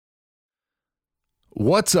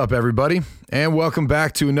What's up, everybody, and welcome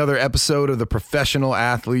back to another episode of the Professional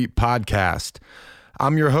Athlete Podcast.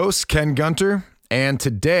 I'm your host, Ken Gunter, and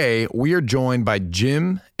today we are joined by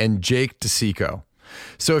Jim and Jake DeCicco.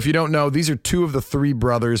 So if you don't know, these are two of the three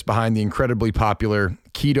brothers behind the incredibly popular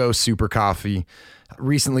KITU Super Coffee.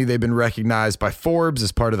 Recently, they've been recognized by Forbes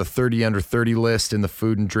as part of the 30 under 30 list in the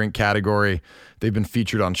food and drink category. They've been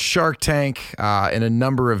featured on Shark Tank and a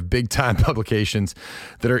number of big-time publications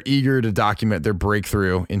that are eager to document their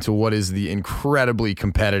breakthrough into what is the incredibly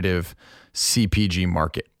competitive CPG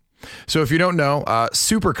market. So if you don't know,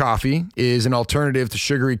 Super Coffee is an alternative to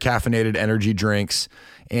sugary caffeinated energy drinks.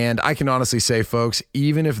 And I can honestly say, folks,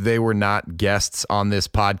 even if they were not guests on this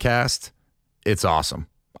podcast, it's awesome.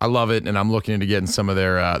 I love it, and I'm looking into getting some of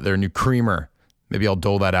their new creamer. Maybe I'll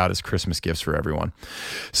dole that out as Christmas gifts for everyone.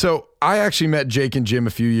 So I actually met Jake and Jim a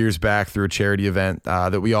few years back through a charity event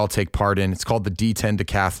that we all take part in. It's called the D10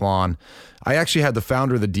 Decathlon. I actually had the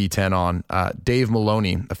founder of the D10 on, Dave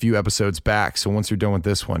Maloney, a few episodes back. So once you're done with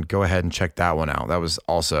this one, go ahead and check that one out. That was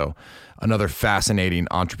also another fascinating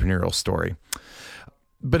entrepreneurial story.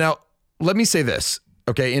 But now, let me say this.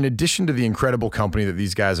 Okay, in addition to the incredible company that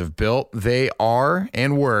these guys have built, they are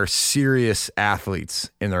and were serious athletes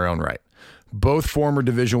in their own right. Both former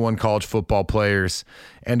Division I college football players,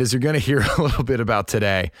 and as you're going to hear a little bit about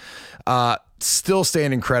today, still stay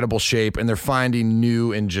in incredible shape, and they're finding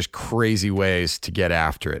new and just crazy ways to get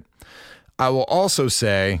after it. I will also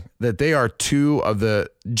say that they are two of the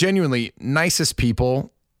genuinely nicest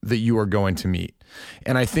people that you are going to meet.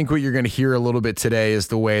 And I think what you're going to hear a little bit today is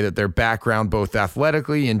the way that their background, both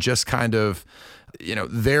athletically and just kind of, you know,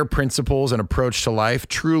 their principles and approach to life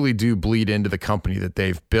truly do bleed into the company that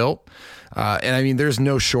they've built. And I mean, there's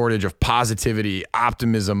no shortage of positivity,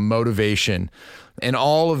 optimism, motivation, and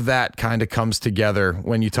all of that kind of comes together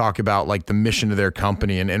when you talk about like the mission of their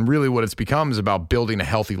company and really what it's become is about building a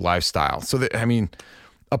healthy lifestyle. So that, I mean,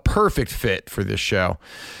 a perfect fit for this show.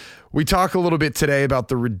 We talk a little bit today about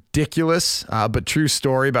the ridiculous but true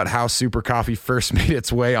story about how Super Coffee first made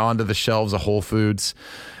its way onto the shelves of Whole Foods.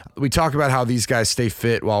 We talk about how these guys stay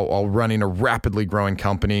fit while running a rapidly growing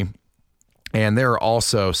company. And there are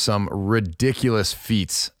also some ridiculous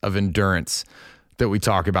feats of endurance that we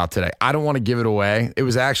talk about today. I don't want to give it away. It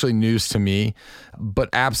was actually news to me, but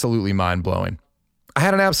absolutely mind-blowing. I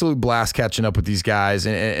had an absolute blast catching up with these guys.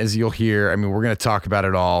 And as you'll hear, I mean, we're going to talk about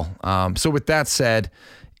it all. So with that said,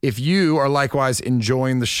 if you are likewise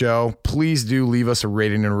enjoying the show, please do leave us a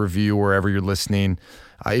rating and a review wherever you're listening.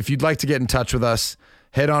 If you'd like to get in touch with us,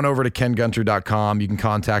 head on over to kengunter.com. You can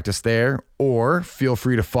contact us there, or feel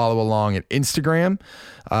free to follow along at Instagram.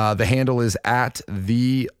 The handle is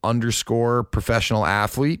 @the_professional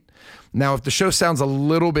athlete. Now, if the show sounds a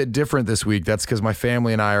little bit different this week, that's because my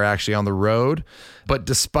family and I are actually on the road. But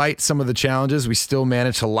despite some of the challenges, we still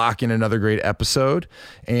managed to lock in another great episode.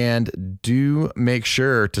 And do make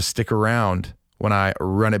sure to stick around when I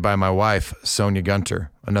run it by my wife, Sonia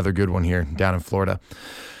Gunter. Another good one here down in Florida.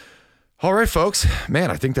 All right, folks.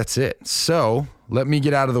 Man, I think that's it. So let me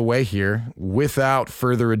get out of the way here. Without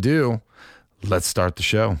further ado, let's start the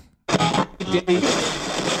show.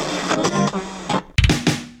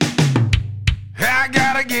 I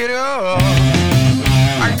gotta get up.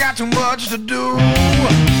 I got too much to do.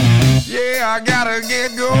 Yeah, I gotta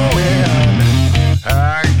get going.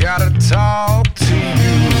 I gotta talk to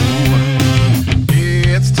you.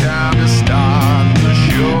 It's time to start the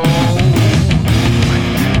show.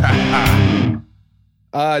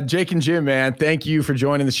 Jake and Jim, man, thank you for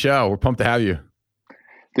joining the show. We're pumped to have you.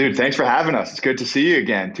 Dude, thanks for having us. It's good to see you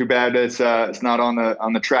again. Too bad it's not on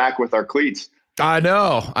the track with our cleats. I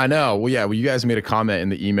know. Well, yeah. Well, you guys made a comment in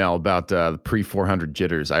the email about the pre-400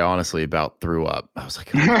 jitters. I honestly about threw up. I was like,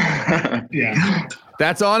 oh. Yeah.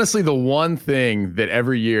 That's honestly the one thing that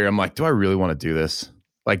every year I'm like, do I really want to do this?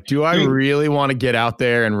 Like, do I really want to get out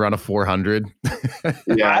there and run a 400?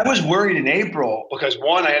 Yeah, I was worried in April because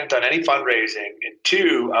one, I hadn't done any fundraising, and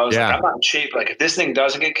two, I was like, I'm not in shape. Like, if this thing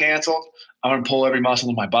doesn't get canceled, I'm gonna pull every muscle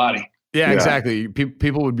in my body. Yeah. Exactly.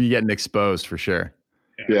 People would be getting exposed for sure.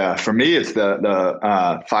 Yeah, for me, it's the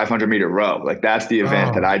 500-meter row. Like, that's the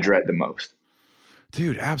event that I dread the most.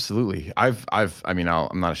 Dude, absolutely. I'm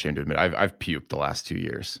not ashamed to admit, I've puked the last 2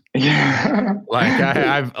 years. Yeah.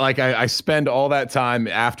 I spend all that time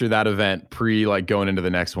after that event, going into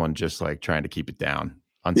the next one, just like trying to keep it down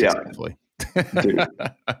unsuccessfully. Dude,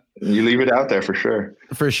 you leave it out there for sure.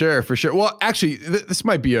 For sure. Well, actually, this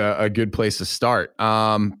might be a good place to start.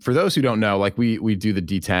 For those who don't know, like we do the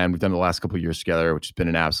D10. We've done the last couple of years together, which has been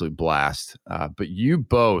an absolute blast. But you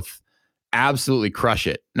both absolutely crush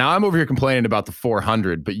it. Now I'm over here complaining about the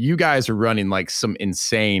 400, but you guys are running like some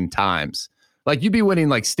insane times Like you'd be winning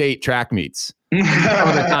like state track meets some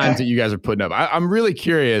of the times that you guys are putting up. I'm really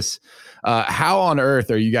curious, how on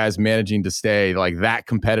earth are you guys managing to stay like that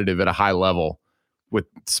competitive at a high level with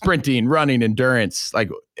sprinting, running, endurance, like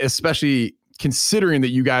especially considering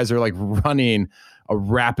that you guys are like running a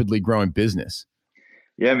rapidly growing business?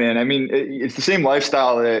 Yeah, man. I mean, it's the same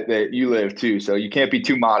lifestyle that you live too. So you can't be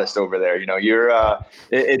too modest over there. You know,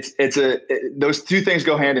 those two things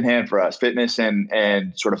go hand in hand for us, fitness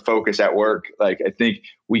and sort of focus at work. Like, I think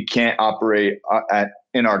we can't operate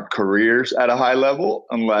in our careers at a high level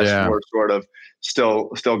unless we're sort of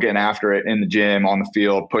still getting after it in the gym, on the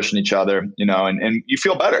field, pushing each other, you know, and you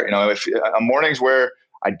feel better. You know, if on mornings where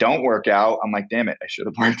I don't work out, I'm like, damn it, I should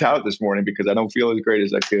have worked out this morning because I don't feel as great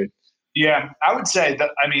as I could. Yeah, I would say that,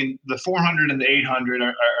 I mean, the 400 and the 800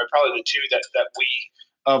 are probably the two that we,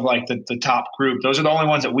 of like the top group. Those are the only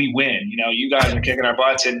ones that we win. You know, you guys are kicking our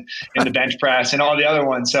butts in the bench press and all the other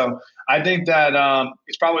ones. So I think that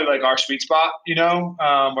it's probably like our sweet spot, you know,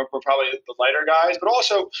 we're probably the lighter guys, but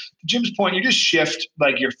also to Jim's point, you just shift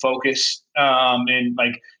like your focus and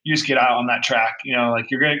like you just get out on that track, you know,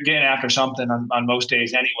 like you're getting after something on most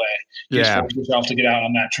days anyway. You just force yourself to get out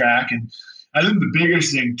on that track. And I think the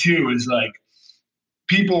biggest thing too is like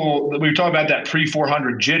people, we were talking about that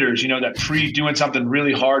pre-400 jitters, you know, that pre-doing something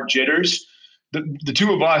really hard jitters. The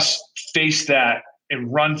two of us face that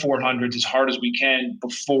and run 400s as hard as we can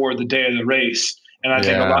before the day of the race. And I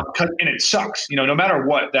think a lot, and it sucks, you know, no matter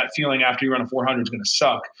what, that feeling after you run a 400 is going to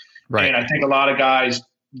suck. Right. And I think a lot of guys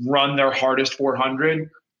run their hardest 400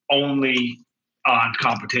 only on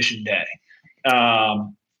competition day.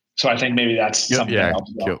 So I think maybe that's something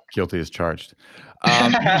else. Guilty as charged.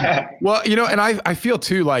 Well, you know, and I feel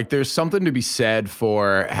too, like there's something to be said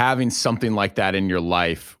for having something like that in your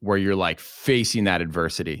life where you're like facing that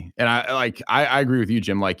adversity. And I agree with you,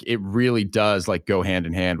 Jim. Like it really does like go hand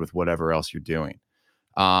in hand with whatever else you're doing.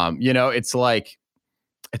 You know, it's like,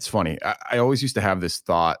 it's funny. I always used to have this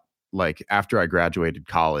thought, like after I graduated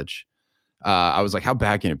college, I was like, how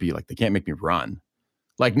bad can it be? Like they can't make me run.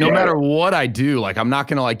 Like no matter what I do, like I'm not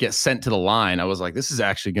gonna like get sent to the line. I was like, this is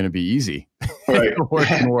actually gonna be easy. Right. The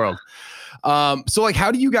worst in the world. So like,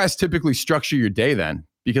 how do you guys typically structure your day then?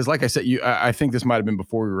 Because like I said, I think this might have been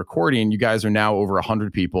before we were recording. You guys are now over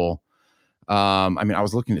 100 people. I mean, I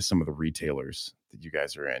was looking at some of the retailers that you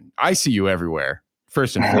guys are in. I see you everywhere.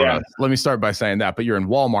 First and foremost, let me start by saying that. But you're in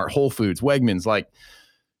Walmart, Whole Foods, Wegmans. Like,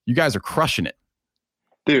 you guys are crushing it.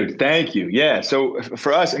 Dude, thank you. Yeah. So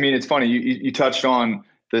for us, I mean, it's funny. You touched on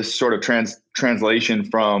this sort of translation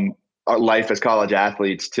from our life as college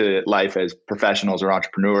athletes to life as professionals or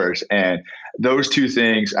entrepreneurs. And those two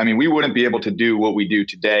things, I mean, we wouldn't be able to do what we do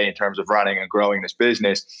today in terms of running and growing this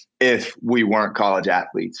business if we weren't college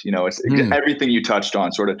athletes. You know, it's everything you touched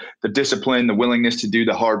on, sort of the discipline, the willingness to do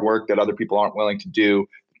the hard work that other people aren't willing to do,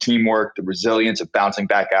 teamwork, the resilience of bouncing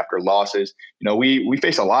back after losses. You know, we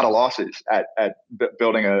face a lot of losses at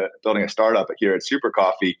building a startup here at Super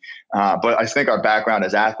Coffee. But I think our background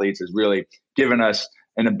as athletes has really given us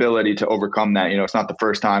an ability to overcome that. You know, it's not the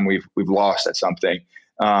first time we've lost at something.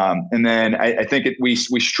 And then I think we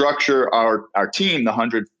structure our team, the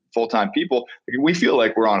 100 full-time people. We feel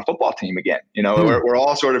like we're on a football team again. You know, we're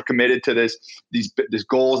all sort of committed to these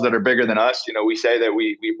goals that are bigger than us. You know, we say that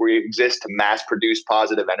we exist to mass produce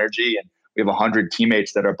positive energy, and we have 100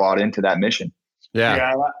 teammates that are bought into that mission.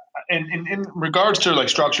 Yeah. And in regards to like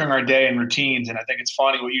structuring our day and routines, and I think it's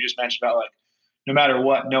funny what you just mentioned about like, no matter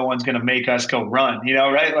what, no one's going to make us go run, you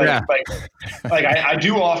know, right? Like I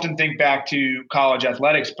do often think back to college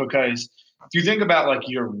athletics, because if you think about like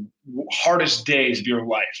your hardest days of your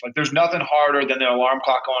life, like there's nothing harder than the alarm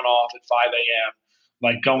clock going off at 5 a.m.,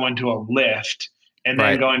 like going to a lift and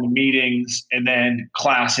then going to meetings and then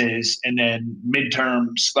classes and then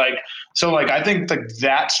midterms. So I think like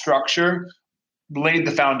that structure laid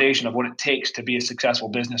the foundation of what it takes to be a successful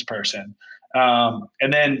business person.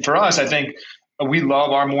 And then for us, I think we love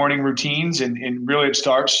our morning routines, and really it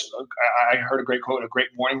starts, I heard a great quote, a great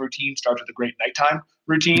morning routine starts with a great nighttime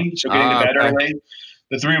routine. So getting to bed early.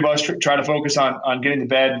 The three of us try to focus on getting to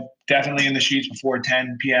bed, definitely in the sheets before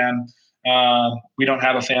 10 p.m. We don't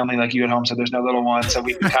have a family like you at home, so there's no little one. So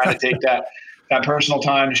we can kind of take that personal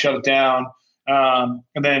time to shut it down.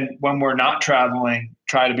 And then when we're not traveling,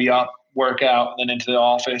 try to be up, work out, and then into the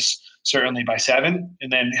office certainly by 7,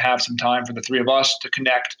 and then have some time for the three of us to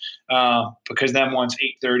connect, because then once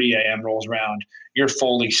 8:30 a.m. rolls around, you're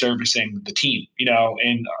fully servicing the team, you know,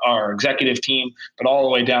 in our executive team, but all the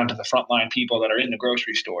way down to the frontline people that are in the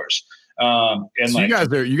grocery stores. And so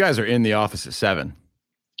you guys are in the office at 7.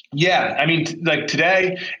 Yeah. I mean, like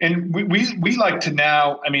today, and we like to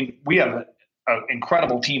now, I mean, we have an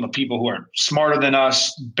incredible team of people who are smarter than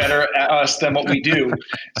us, better at us than what we do.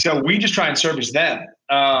 So we just try and service them.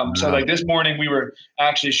 So like this morning we were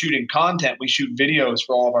actually shooting content. We shoot videos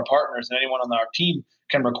for all of our partners, and anyone on our team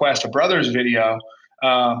can request a brother's video.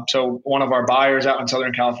 So one of our buyers out in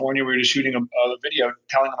Southern California, we were just shooting a video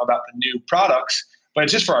telling them about the new products, but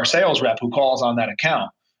it's just for our sales rep who calls on that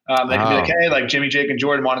account. They can be like, hey, like Jimmy, Jake, and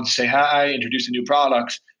Jordan wanted to say hi, introduce the new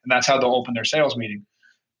products, and that's how they'll open their sales meeting.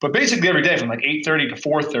 But basically every day from like 8:30 to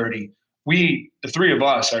 4:30, the three of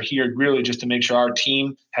us are here really just to make sure our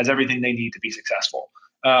team has everything they need to be successful.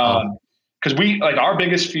 Because our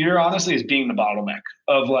biggest fear, honestly, is being the bottleneck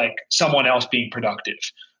of like someone else being productive.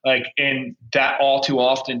 Like, and that all too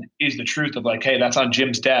often is the truth of like, hey, that's on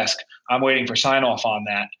Jim's desk. I'm waiting for sign off on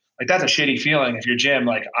that. Like, that's a shitty feeling if you're Jim.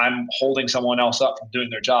 Like, I'm holding someone else up from doing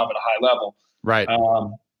their job at a high level. Right.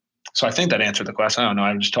 So I think that answered the question. I don't know.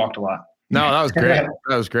 I just talked a lot. No, that was great.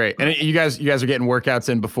 That was great. And you guys are getting workouts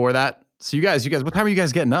in before that. So you guys, what time are you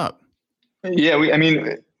guys getting up? Yeah,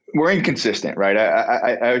 we're inconsistent, right?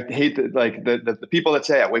 I hate the people that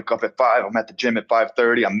say I wake up at 5, I'm at the gym at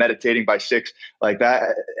 5:30, I'm meditating by 6, like that.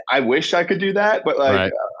 I wish I could do that, but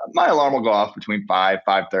my alarm will go off between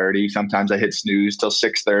 5:30. Sometimes I hit snooze till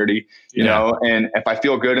 6:30, you know, and if I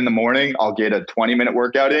feel good in the morning, I'll get a 20-minute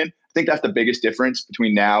workout in. I think that's the biggest difference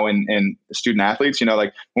between now and student athletes. You know,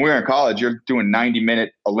 like when we were in college, you're doing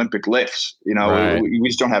 90-minute Olympic lifts. You know, we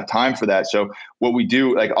just don't have time for that. So what we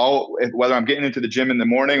do, like whether I'm getting into the gym in the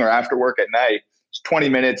morning or after work at night, it's 20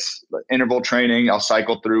 minutes interval training. I'll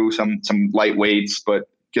cycle through some light weights, but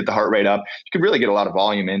get the heart rate up. You can really get a lot of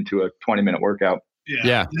volume into a 20-minute workout.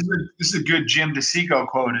 Yeah. This is a good Jim DeCicco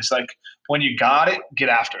quote. It's like, when you got it, get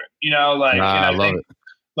after it. You know, like, I love it.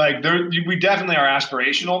 Like we definitely are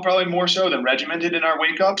aspirational, probably more so than regimented in our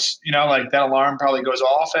wake ups. You know, like that alarm probably goes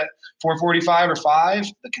off at 4:45 or 5.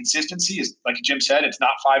 The consistency is, like Jim said, it's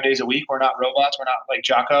not 5 days a week. We're not robots. We're not like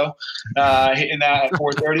Jocko hitting that at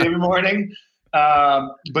 4:30 every morning.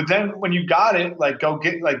 But then when you got it, like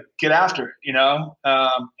get after it, you know?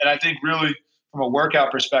 And I think really from a workout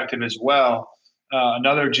perspective as well,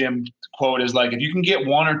 another Jim quote is like, if you can get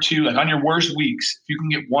 1 or 2, like on your worst weeks, if you can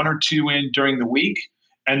get 1 or 2 in during the week,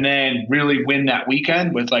 and then really win that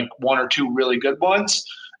weekend with like 1 or 2 really good ones,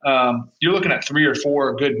 you're looking at 3 or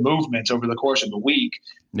 4 good movements over the course of the week.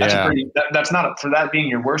 That's for that being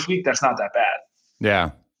your worst week, that's not that bad.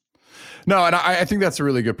 Yeah. No, and I think that's a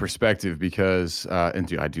really good perspective because, and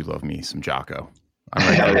dude, I do love me some Jocko.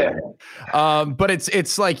 But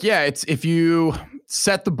it's like, it's if you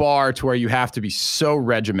set the bar to where you have to be so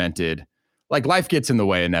regimented, like life gets in the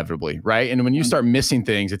way inevitably, right? And when you start missing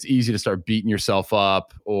things, it's easy to start beating yourself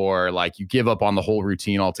up, or like you give up on the whole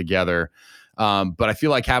routine altogether. But I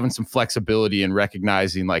feel like having some flexibility and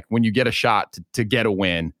recognizing like when you get a shot to get a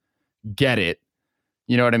win, get it.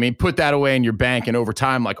 You know what I mean? Put that away in your bank, and over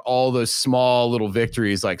time, like all those small little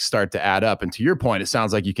victories like start to add up. And to your point, it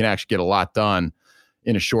sounds like you can actually get a lot done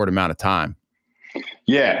in a short amount of time.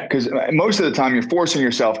 Yeah, because most of the time you're forcing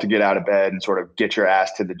yourself to get out of bed and sort of get your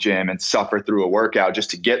ass to the gym and suffer through a workout just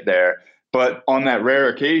to get there. But on that rare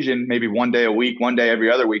occasion, maybe 1 day a week, 1 day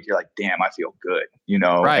every other week, you're like, damn, I feel good, you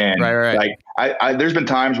know? Right. Like I there's been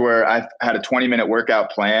times where I've had a 20-minute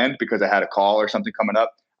workout planned because I had a call or something coming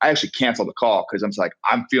up. I actually canceled the call because I'm just like,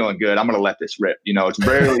 I'm feeling good. I'm going to let this rip. You know, it's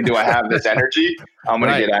rarely do I have this energy. I'm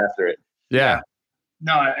going to get after it. Yeah.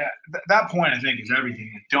 No, that point I think is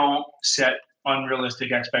everything. Don't set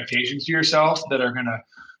unrealistic expectations to yourself that are going to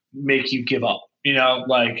make you give up. You know,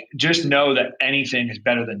 like just know that anything is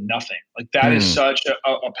better than nothing. Like that is such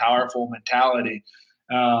a powerful mentality.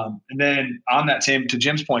 And then on that same, to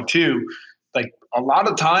Jim's point too, like a lot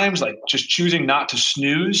of times, like just choosing not to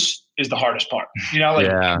snooze is the hardest part. You know,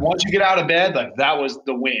 like once you get out of bed, like that was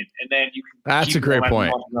the win. And then you can. That's a great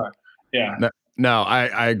point. Yeah. No,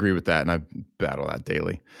 I agree with that. And I battle that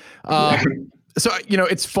daily. So, you know,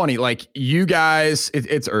 it's funny, like you guys,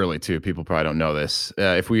 it's early too. People probably don't know this.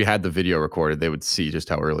 If we had the video recorded, they would see just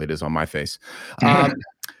how early it is on my face.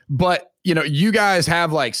 But, you know, you guys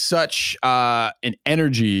have like such an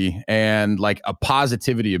energy and like a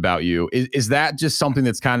positivity about you. Is that just something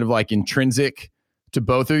that's kind of like intrinsic to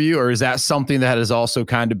both of you? Or is that something that has also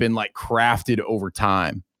kind of been like crafted over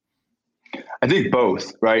time? I think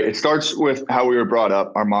both, right? It starts with how we were brought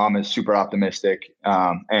up. Our mom is super optimistic.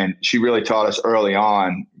 And she really taught us early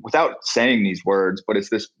on, without saying these words, but it's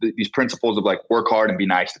these principles of like work hard and be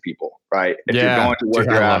nice to people, right? If you're going to work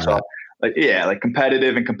your ass off, like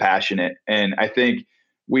competitive and compassionate. And I think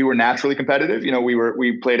we were naturally competitive. You know,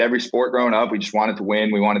 we played every sport growing up. We just wanted to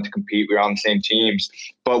win. We wanted to compete. We were on the same teams,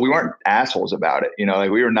 but we weren't assholes about it. You know,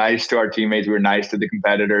 like we were nice to our teammates. We were nice to the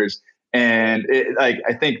competitors. And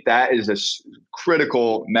I think that is a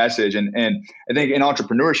critical message. And I think in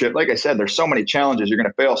entrepreneurship, like I said, there's so many challenges. You're going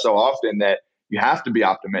to fail so often that you have to be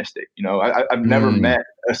optimistic. I've never met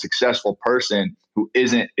a successful person who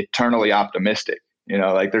isn't eternally optimistic.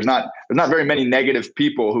 There's not very many negative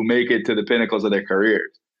people who make it to the pinnacles of their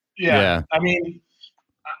careers. Yeah. I mean,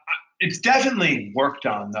 it's definitely worked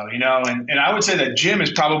on though, and I would say that Jim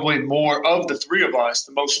is probably more of the three of us,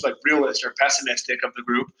 the most realist or pessimistic of the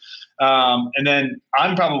group. And then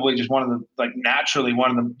I'm probably just naturally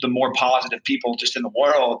one of the more positive people just in the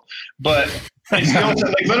world, but it's still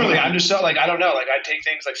literally, I'm just so I don't know, I take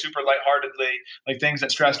things super lightheartedly, things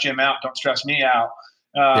that stress Jim out don't stress me out.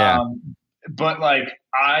 But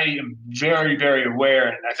I am very, very aware.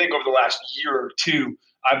 And I think over the last year or two,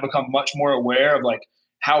 I've become much more aware of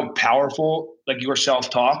how powerful your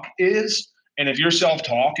self-talk is. And if your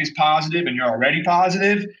self-talk is positive and you're already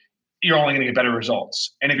positive, you're only going to get better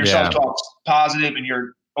results. And if your self-talk's positive and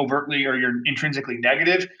you're overtly or you're intrinsically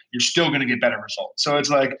negative, you're still going to get better results. So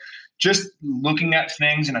it's just looking at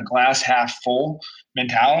things in a glass half full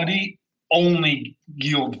mentality only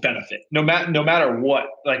yield benefit. No matter what,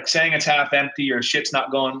 saying it's half empty or shit's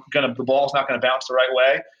not the ball's not going to bounce the right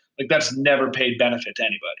way. That's never paid benefit to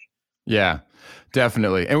anybody. Yeah,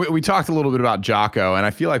 definitely. And we talked a little bit about Jocko, and I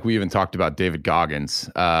feel like we even talked about David Goggins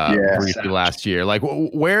briefly last year.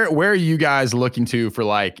 Where are you guys looking to for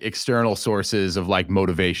external sources of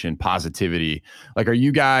motivation, positivity? Are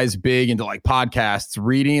you guys big into podcasts,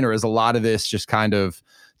 reading, or is a lot of this just kind of,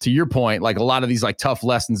 to your point, a lot of these tough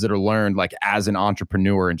lessons that are learned as an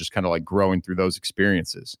entrepreneur and just kind of growing through those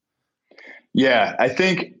experiences? Yeah, I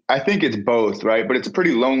think it's both, right? But it's a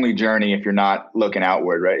pretty lonely journey if you're not looking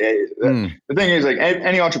outward, right? The thing is,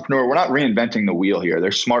 any entrepreneur, we're not reinventing the wheel here.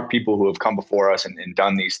 There's smart people who have come before us and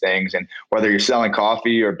done these things. And whether you're selling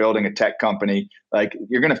coffee or building a tech company,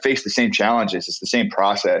 you're going to face the same challenges. It's the same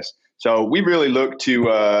process. So we really look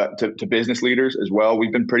to business leaders as well.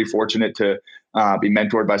 We've been pretty fortunate to be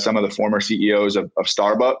mentored by some of the former CEOs of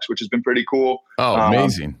Starbucks, which has been pretty cool. Oh,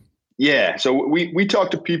 amazing. Yeah. So we talk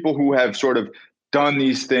to people who have sort of done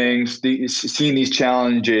these things, seen these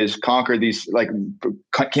challenges, conquered these,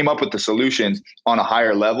 came up with the solutions on a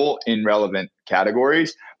higher level in relevant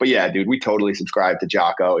categories. But yeah, dude, we totally subscribe to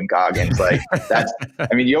Jocko and Goggins.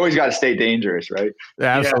 You always got to stay dangerous, right?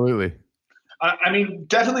 Yeah, absolutely. Yeah.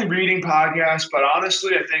 Definitely reading podcasts, but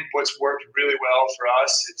honestly, I think what's worked really well for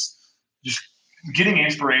us, it's just getting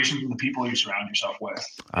inspiration from the people you surround yourself with.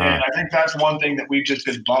 And I think that's one thing that we've just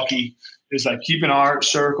been lucky is keeping our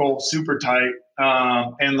circle super tight.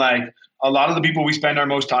 And a lot of the people we spend our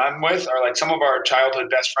most time with are some of our childhood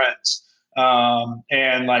best friends.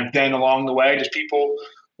 And then along the way, just people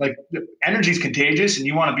energy is contagious and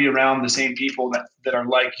you want to be around the same people that are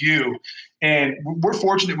like you. And we're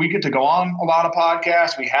fortunate we get to go on a lot of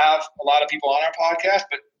podcasts. We have a lot of people on our podcast,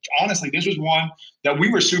 but honestly, this was one that we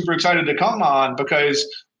were super excited to come on because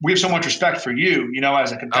we have so much respect for you,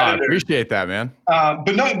 as a competitor. I appreciate that, man.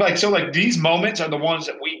 But no, these moments are the ones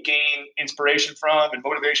that we gain inspiration from and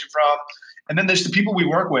motivation from. And then there's the people we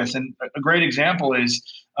work with. And a great example is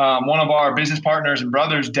one of our business partners and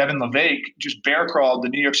brothers, Devin LeVake, just bear crawled the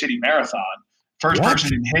New York City Marathon. First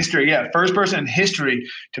person in history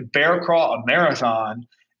to bear crawl a marathon.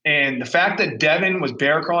 And the fact that Devin was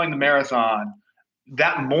bear crawling the marathon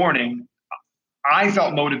that morning, I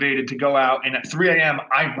felt motivated to go out, and at 3 a.m.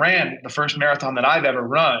 I ran the first marathon that I've ever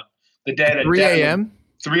run. The day that 3 a.m.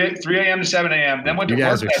 3 a.m. to 7 a.m. Then went to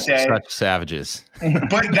work that day. Such savages.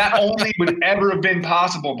 But that only would ever have been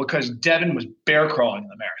possible because Devin was bear crawling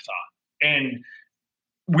the marathon, and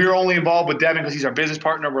we're only involved with Devin because he's our business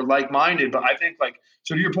partner. We're like-minded, but I think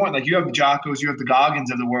so to your point, you have the Jockos, you have the Goggins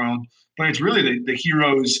of the world, but it's really the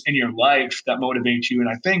heroes in your life that motivate you. And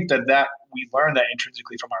I think that we learned that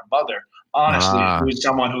intrinsically from our mother. Honestly, who was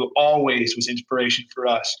someone who always was inspiration for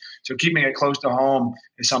us. So keeping it close to home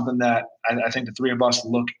is something that I think the three of us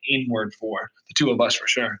look inward for. The two of us for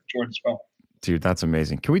sure. Jordan as well. Dude, that's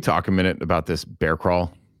amazing. Can we talk a minute about this bear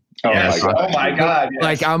crawl? Yes. Oh my God.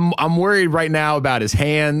 Yes. I'm worried right now about his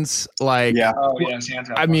hands. Yeah. Oh yeah. His hands.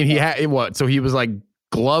 He had what? So he was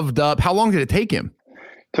gloved up. How long did it take him?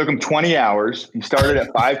 Took him 20 hours. He started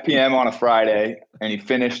at 5 p.m. on a Friday and he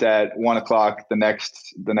finished at 1 o'clock the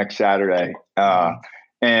next Saturday.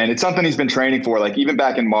 And it's something he's been training for. Even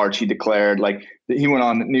back in March, he declared he went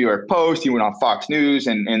on the New York Post, he went on Fox News,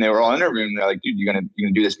 and they were all interviewing him. They're like, dude, you gonna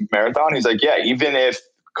do this marathon? He's like, yeah, even if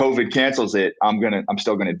COVID cancels it, I'm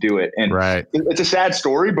still gonna do it. And right. It's a sad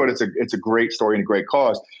story, but it's a great story and a great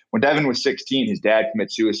cause. When Devin was 16, his dad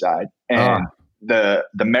committed suicide, and the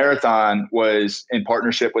marathon was in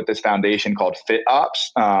partnership with this foundation called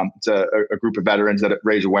FitOps. It's a group of veterans that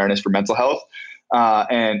raise awareness for mental health.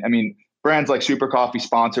 And I mean, brands like Super Coffee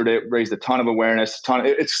sponsored it, raised a ton of awareness.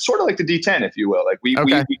 It's sort of like the D10, if you will. Like we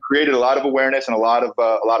created a lot of awareness and a lot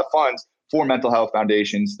of funds for mental health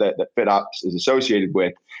foundations that FitOps is associated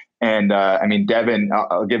with. And I mean, Devin,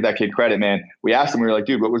 I'll give that kid credit, man. We asked him, we were like,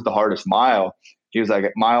 dude, what was the hardest mile? He was like,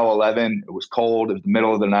 at mile 11, it was cold. It was the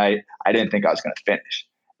middle of the night. I didn't think I was going to finish.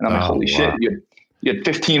 And I'm like, holy shit, you had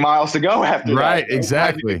 15 miles to go after that. Right,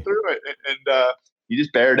 exactly. Through it. And you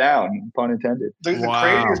just bear down, pun intended. The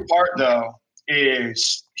craziest part, though,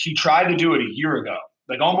 is he tried to do it a year ago,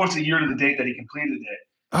 like almost a year to the date that he completed it.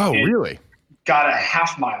 Oh, really? Got a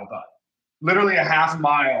half mile done. Literally a half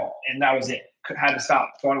mile, and that was it. Had to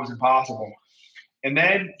stop. Thought it was impossible. And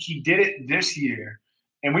then he did it this year.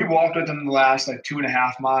 And we walked with him the last like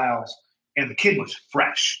 2.5 miles, and the kid was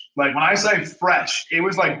fresh. Like when I say fresh, it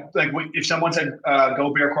was like if someone said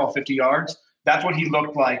go bear crawl 50 yards, that's what he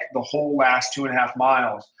looked like the whole last 2.5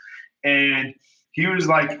 miles. And he was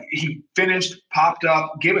like, he finished, popped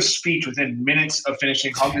up, gave a speech within minutes of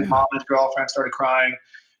finishing, hugged his mom and his girlfriend, started crying,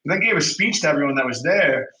 and then gave a speech to everyone that was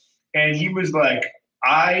there. And he was like,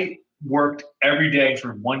 I worked every day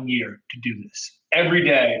for 1 year to do this. Every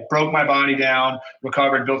day, broke my body down,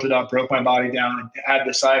 recovered, built it up, broke my body down, and had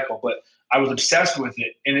the cycle. But I was obsessed with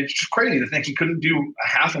it. And it's just crazy to think he couldn't do a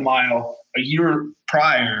half a mile a year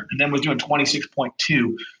prior and then was doing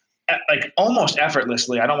 26.2, like almost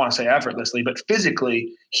effortlessly. I don't want to say effortlessly, but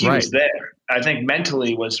physically he was there. I think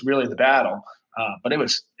mentally was really the battle. But it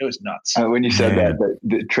was nuts. When you said that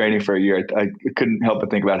the training for a year, I couldn't help but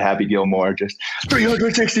think about Happy Gilmore, just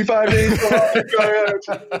 365 days.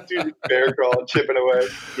 Dude, bear crawl, chipping away.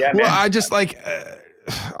 Yeah, well, man. I just like,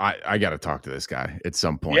 I got to talk to this guy at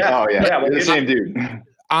some point. Yeah. Oh, yeah. We're the same dude.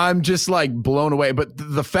 I'm just like blown away. But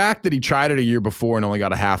the fact that he tried it a year before and only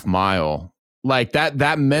got a half mile, like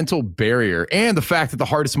that mental barrier, and the fact that the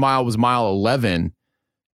hardest mile was mile 11,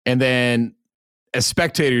 and then as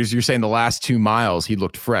spectators, you're saying the last 2 miles he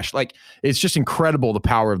looked fresh. Like it's just incredible the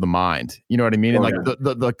power of the mind. You know what I mean? And like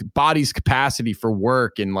the body's capacity for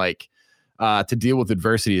work and like to deal with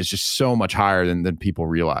adversity is just so much higher than people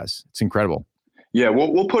realize. It's incredible. Yeah,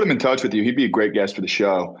 we'll put him in touch with you. He'd be a great guest for the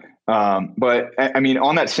show. But I mean,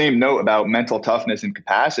 on that same note about mental toughness and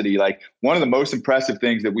capacity, like one of the most impressive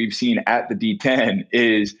things that we've seen at the D10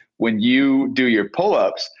 is when you do your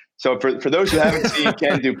pull-ups. So for those who haven't seen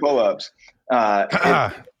Ken do pull-ups,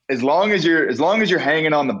 as long as you're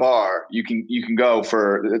hanging on the bar, you can go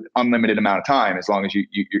for an unlimited amount of time as long as you're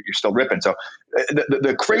still ripping. So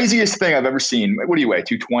the craziest thing I've ever seen. What do you weigh?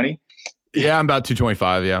 220? Yeah, I'm about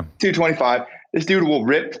 225. Yeah, 225. This dude will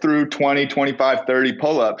rip through 20, 25, 30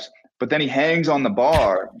 pull-ups, but then he hangs on the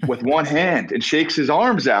bar with one hand and shakes his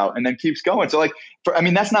arms out and then keeps going. So like,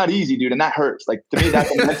 that's not easy, dude, and that hurts. Like to me, that's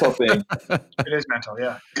a mental thing. It is mental,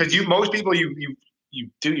 yeah. Because most people you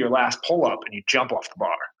do your last pull up and you jump off the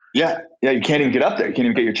bar. Yeah. You can't even get up there. You can't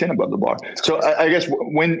even get your chin above the bar. So I guess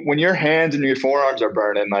when your hands and your forearms are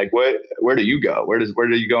burning, like where do you go? Where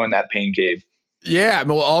do you go in that pain cave? Yeah,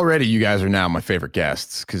 well, already you guys are now my favorite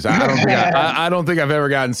guests because I don't think I've ever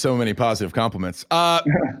gotten so many positive compliments.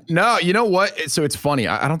 No, you know what? So it's funny.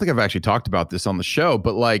 I don't think I've actually talked about this on the show,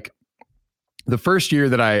 but like the first year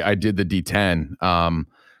that I did the D10,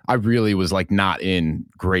 I really was like not in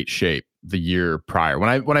great shape the year prior.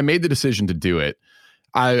 When I made the decision to do it,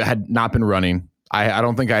 I had not been running. I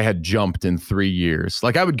don't think I had jumped in 3 years.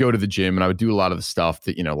 Like I would go to the gym and I would do a lot of the stuff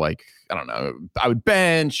that, like, I don't know, I would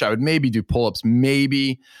bench, I would maybe do pull-ups,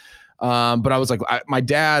 maybe. But I was like, my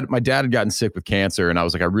dad had gotten sick with cancer and I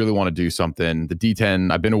was like, I really want to do something. The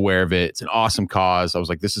D10, I've been aware of it. It's an awesome cause. I was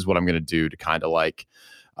like, this is what I'm going to do to kind of like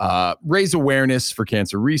raise awareness for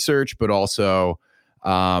cancer research, but also,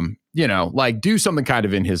 like do something kind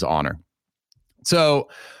of in his honor. So,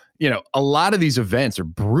 a lot of these events are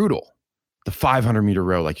brutal. The 500 meter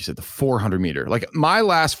row, like you said, the 400 meter. Like my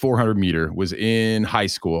last 400 meter was in high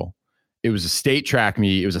school. It was a state track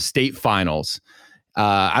meet. It was a state finals.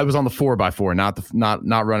 I was on the 4x4,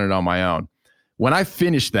 not running it on my own. When I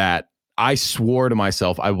finished that, I swore to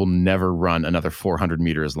myself, I will never run another 400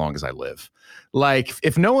 meter as long as I live. Like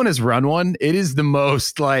if no one has run one, it is the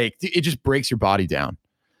most like, it just breaks your body down.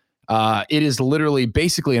 It is literally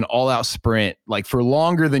basically an all out sprint, like for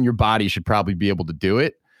longer than your body should probably be able to do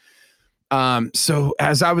it. So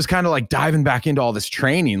as I was kind of like diving back into all this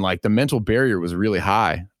training, like the mental barrier was really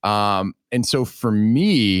high. And so for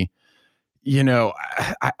me,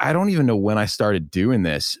 I don't even know when I started doing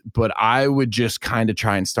this, but I would just kind of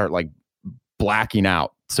try and start like blacking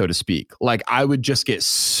out so to speak. Like I would just get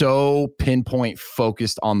so pinpoint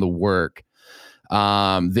focused on the work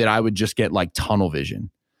that I would just get like tunnel vision.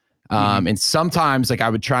 And sometimes like I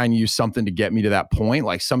would try and use something to get me to that point.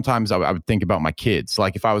 Like sometimes I would think about my kids.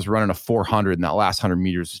 Like if I was running a 400 and that last 100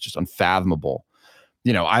 meters is just unfathomable,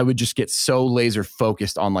 you know, I would just get so laser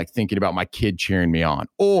focused on like thinking about my kid cheering me on,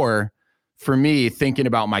 or for me, thinking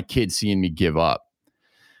about my kid seeing me give up,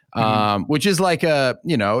 which is like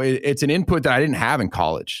it's an input that I didn't have in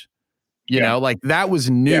college. You know, like that was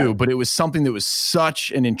new, but it was something that was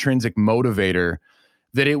such an intrinsic motivator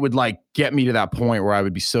that it would like get me to that point where I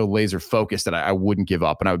would be so laser focused that I wouldn't give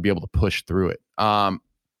up and I would be able to push through it.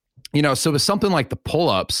 So with something like the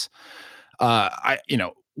pull-ups,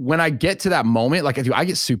 when I get to that moment, like I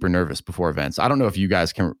get super nervous before events. I don't know if you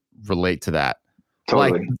guys can relate to that.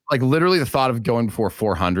 Totally. Like literally the thought of going before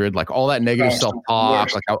 400, like all that negative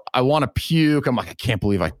self-talk, like I want to puke. I'm like, I can't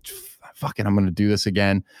believe I'm going to do this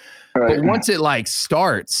again. Right. But once it like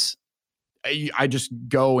starts, I just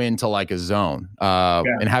go into like a zone,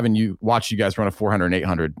 and having you watch you guys run a 400 and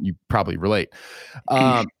 800, you probably relate.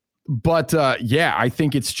 But I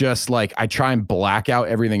think it's just like, I try and black out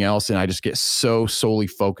everything else and I just get so solely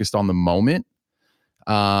focused on the moment,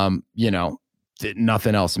 that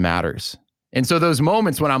nothing else matters. And so those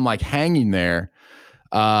moments when I'm like hanging there,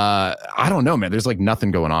 I don't know, man, there's like nothing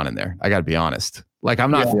going on in there. I gotta be honest. Like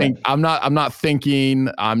I'm not thinking,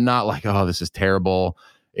 I'm not like, oh, this is terrible.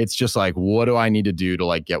 It's just like, what do I need to do to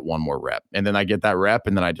like get one more rep? And then I get that rep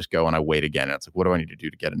and then I just go and I wait again. And it's like, what do I need to do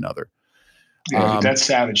to get another? Yeah, that's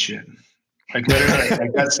savage shit. Like literally,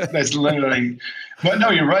 like that's literally, but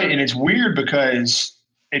no, you're right. And it's weird because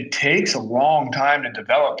it takes a long time to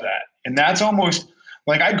develop that. And that's almost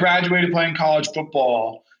like I graduated playing college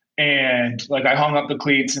football and like I hung up the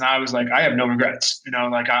cleats and I was like, I have no regrets.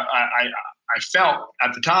 Like I felt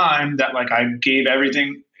at the time that like I gave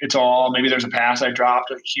everything its all. Maybe there's a pass I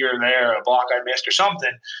dropped here or there, a block I missed or something.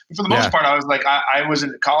 But for the most part, I was like, I was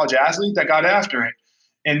a college athlete that got after it.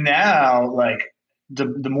 And now like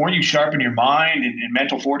the more you sharpen your mind and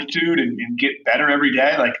mental fortitude and get better every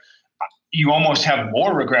day, like you almost have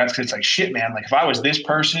more regrets because it's like, shit, man, like if I was this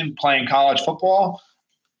person playing college football,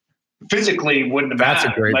 physically wouldn't have mattered.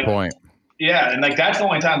 That's a great point. Yeah. And like, that's the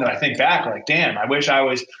only time that I think back, like, damn, I wish I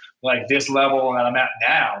was like this level that I'm at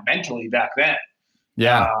now mentally back then.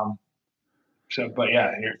 Yeah.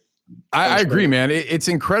 I agree, man. It's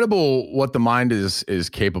incredible what the mind is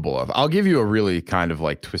capable of. I'll give you a really kind of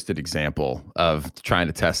like twisted example of trying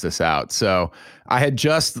to test this out. So I had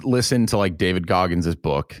just listened to like David Goggins'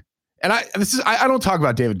 book. And I don't talk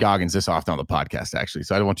about David Goggins this often on the podcast, actually,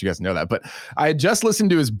 so I don't want you guys to know that. But I had just listened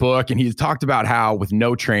to his book, and he talked about how with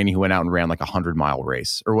no training, he went out and ran like a 100-mile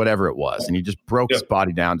race or whatever it was. And he just broke his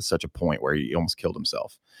body down to such a point where he almost killed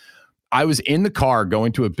himself. I was in the car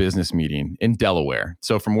going to a business meeting in Delaware.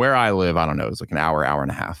 So from where I live, I don't know, it was like an hour and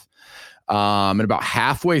a half. And about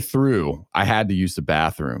halfway through, I had to use the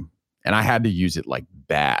bathroom. And I had to use it like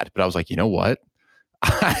bad. But I was like, you know what?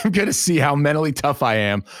 I'm going to see how mentally tough I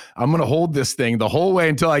am. I'm going to hold this thing the whole way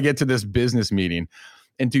until I get to this business meeting.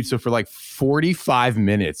 And dude, so for like 45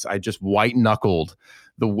 minutes, I just white knuckled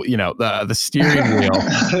the steering wheel.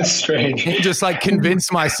 That's strange. And just like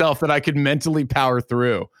convinced myself that I could mentally power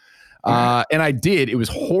through. And I did. It was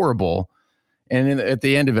horrible. And then at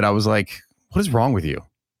the end of it, I was like, what is wrong with you?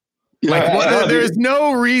 There's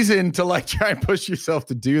no reason to like try and push yourself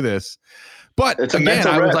to do this. But again,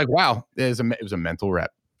 I was like, wow, it was a mental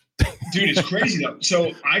rep. Dude, it's crazy though.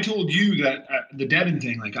 So I told you that the Devin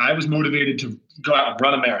thing, like I was motivated to go out and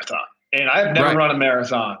run a marathon. And I have never run a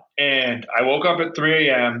marathon. And I woke up at 3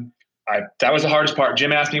 a.m. That was the hardest part.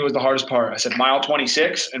 Jim asked me what was the hardest part. I said mile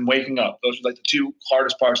 26 and waking up. Those were like the two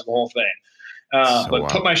hardest parts of the whole thing.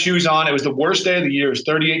 Put my shoes on. It was the worst day of the year. It was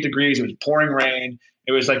 38 degrees. It was pouring rain.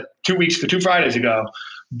 It was like 2 Fridays ago.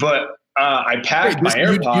 But I packed my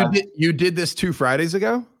AirPods. You did this 2 Fridays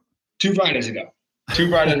ago? 2 Fridays ago. 2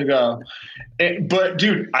 Fridays ago. But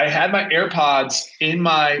dude, I had my AirPods in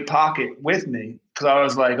my pocket with me because I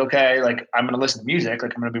was like, okay, like I'm going to listen to music.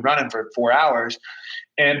 Like I'm going to be running for 4 hours.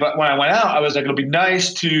 But when I went out, I was like, it'll be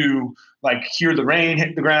nice to like hear the rain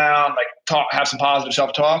hit the ground, like talk, have some positive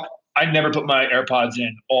self-talk. I never put my AirPods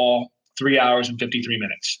in all 3 hours and 53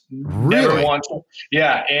 minutes. Really? Never once.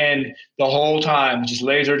 Yeah. And the whole time just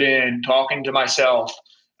lasered in, talking to myself.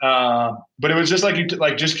 But it was just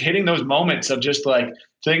like just hitting those moments of just like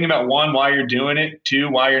thinking about 1, why you're doing it,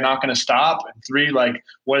 2, why you're not going to stop, and 3, like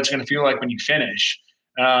what it's going to feel like when you finish.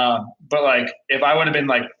 But like if I would have been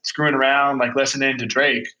like screwing around, like listening to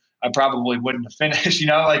Drake, I probably wouldn't have finished,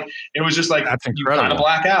 like it was just like you kind of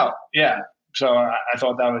black out. Yeah. So I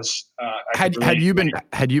thought that was, had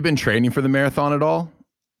you been training for the marathon at all?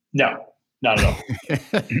 No, not at all.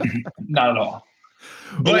 Not at all.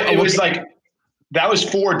 But it was like, that was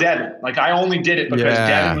for Devin. Like I only did it because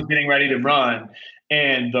Devin was getting ready to run.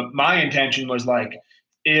 And my intention was like,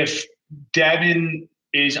 if Devin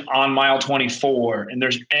is on mile 24 and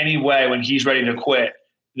there's any way when he's ready to quit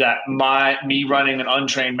that me running an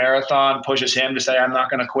untrained marathon pushes him to say, I'm not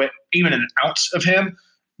going to quit even an ounce of him,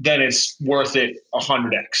 then it's worth it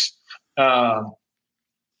 100x.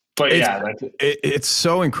 But it's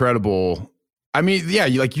so incredible. I mean, yeah,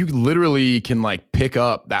 you literally can like pick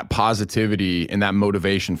up that positivity and that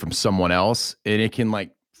motivation from someone else, and it can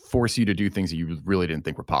like force you to do things that you really didn't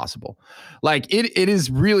think were possible. Like it is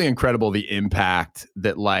really incredible the impact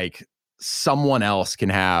that like someone else can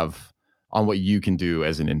have on what you can do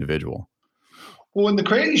as an individual. Well, and the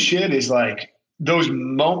crazy shit is like those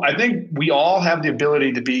I think we all have the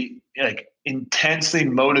ability to be like intensely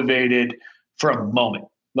motivated for a moment,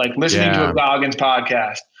 like listening to a Goggins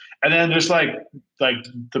podcast. And then just like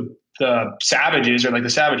the savages or like the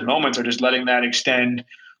savage moments are just letting that extend.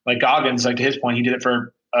 Like Goggins, like to his point, he did it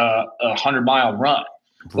for a 100-mile run.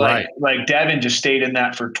 Right. Like Devin just stayed in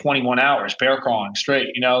that for 21 hours, bear crawling straight.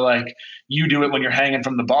 You know, like you do it when you're hanging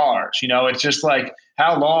from the bars. You know, it's just like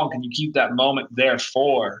how long can you keep that moment there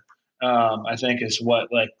for? I think is what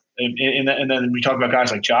like. And then we talk about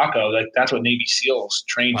guys like Jocko. Like that's what Navy SEALs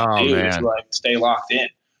train to do is like stay locked in.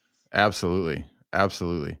 Absolutely.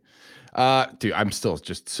 Dude, I'm still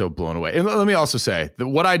just so blown away. And let me also say that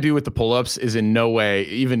what I do with the pull-ups is in no way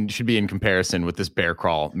even should be in comparison with this bear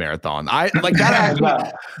crawl marathon. I like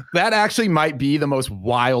that. That actually might be the most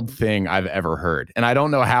wild thing I've ever heard. And I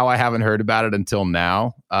don't know how I haven't heard about it until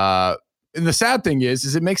now. And the sad thing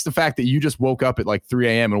is it makes the fact that you just woke up at like 3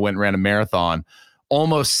 a.m. and went and ran a marathon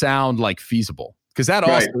almost sound like feasible. Because that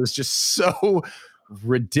also is just so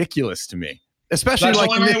ridiculous to me. Especially like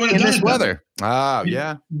in this weather.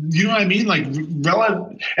 Yeah. You know what I mean? Like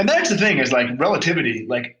and that's the thing is like relativity,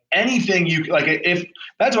 like anything you like, if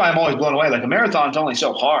that's why I'm always blown away. Like a marathon's only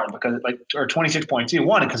so hard because or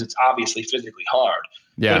 26.21 because it's obviously physically hard.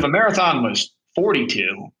 Yeah. But if a marathon was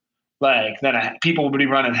 42, like then people would be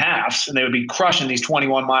running halves and they would be crushing these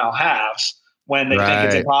 21-mile halves when they think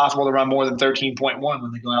it's impossible to run more than 13.1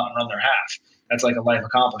 when they go out and run their half. That's like a life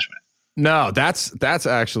accomplishment. No, that's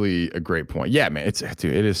actually a great point. Yeah, man, it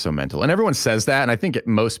is so mental. And everyone says that, and I think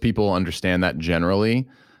most people understand that generally.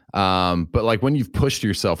 But like when you've pushed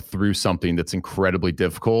yourself through something that's incredibly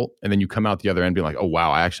difficult, and then you come out the other end being like, oh,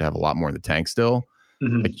 wow, I actually have a lot more in the tank still.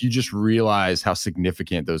 Mm-hmm. Like you just realize how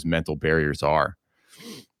significant those mental barriers are.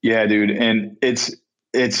 Yeah, dude. And it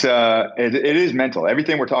is mental.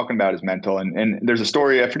 Everything we're talking about is mental. And there's a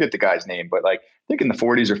story, I forget the guy's name, but like I think in the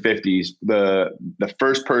 40s or 50s, the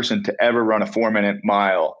first person to ever run a 4-minute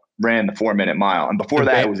mile ran the 4-minute mile. And before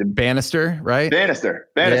that, it was Bannister, right? Bannister.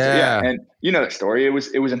 Yeah. And you know the story. It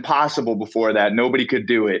was impossible before that. Nobody could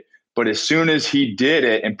do it. But as soon as he did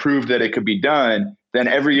it and proved that it could be done, then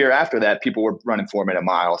every year after that, people were running 4-minute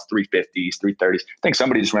miles, 350s, 330s. I think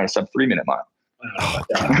somebody just ran a sub 3-minute mile.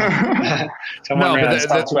 Someone ran a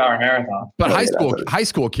sub 2-hour marathon. But high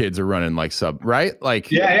school kids are running like sub, right? Like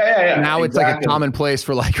yeah. Now it's like a commonplace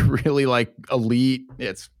for like really like elite.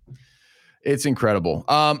 It's incredible.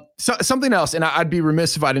 So something else, and I'd be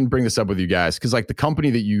remiss if I didn't bring this up with you guys, because like the company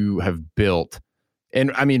that you have built,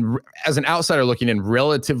 and I mean, as an outsider looking in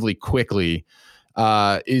relatively quickly,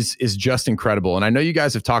 is just incredible. And I know you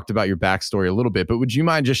guys have talked about your backstory a little bit, but would you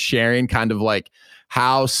mind just sharing kind of like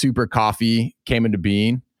how Super Coffee came into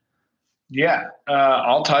being? Yeah,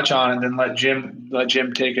 I'll touch on it and then let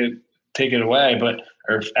Jim take it away,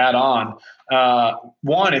 or add on.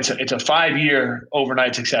 One, it's a 5-year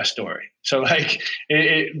overnight success story. So like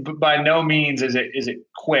it by no means is it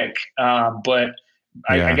quick, but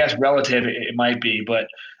I guess relative it might be. But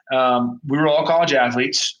we were all college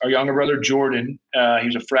athletes. Our younger brother Jordan, he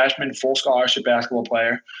was a freshman, full scholarship basketball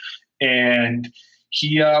player, and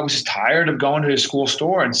he was just tired of going to his school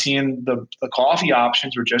store and seeing the coffee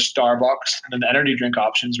options were just Starbucks, and then the energy drink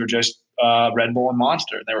options were just Red Bull and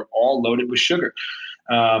Monster. They were all loaded with sugar.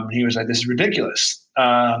 He was like, this is ridiculous.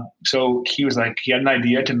 So he was like, he had an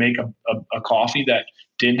idea to make a coffee that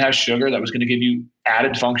didn't have sugar, that was going to give you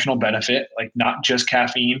added functional benefit, like not just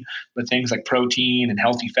caffeine, but things like protein and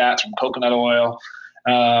healthy fats from coconut oil.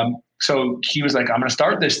 So he was like, I'm going to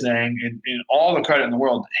start this thing, and all the credit in the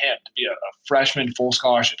world to him, to be a freshman, full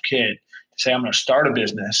scholarship kid, to say, I'm going to start a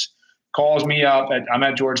business. Calls me up. I'm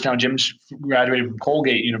at Georgetown. Jim's graduated from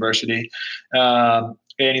Colgate University.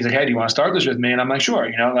 And he's like, hey, do you want to start this with me? And I'm like,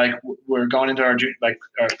 sure. Like we're going into our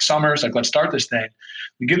summers. Like, let's start this thing.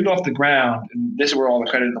 We get it off the ground. And this is where all the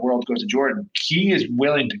credit in the world goes to Jordan. He is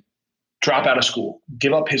willing to drop out of school,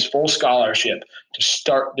 give up his full scholarship to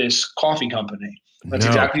start this coffee company. That's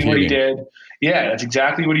exactly what he did. Yeah, that's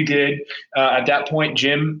exactly what he did. At that point,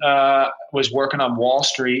 Jim was working on Wall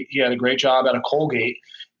Street. He had a great job at a Colgate.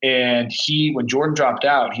 And when Jordan dropped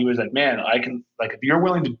out, he was like, man, if you're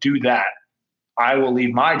willing to do that, I will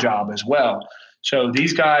leave my job as well. So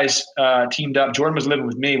these guys teamed up. Jordan was living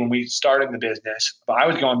with me when we started the business, but I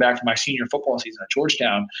was going back for my senior football season at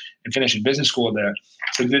Georgetown and finishing business school there.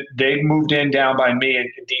 So they moved in down by me in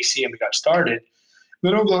DC, and we got started.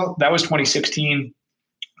 That was 2016.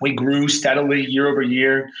 We grew steadily year over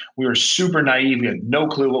year. We were super naive. We had no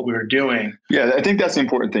clue what we were doing. Yeah, I think that's the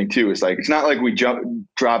important thing too. It's like, it's not like we Jordan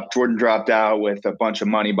dropped out with a bunch of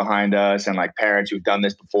money behind us and like parents who've done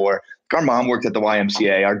this before. Our mom worked at the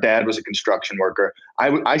YMCA. Our dad was a construction worker.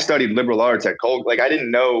 I studied liberal arts at Colgate. Like, I didn't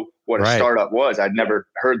know what a startup was. I'd never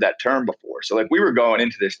heard that term before. So like, we were going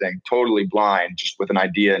into this thing totally blind, just with an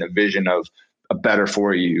idea and a vision of a better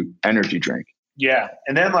for you energy drink. Yeah.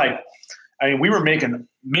 And then we were making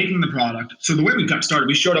the product. So the way we got started,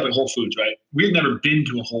 we showed up at Whole Foods, right? We had never been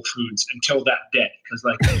to a Whole Foods until that day.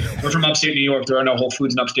 Because we're from upstate New York. There are no Whole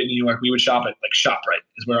Foods in upstate New York. We would shop at ShopRite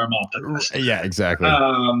is where our mom took us. Yeah, exactly.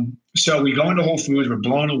 So we go into Whole Foods. We're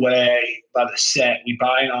blown away by the set. We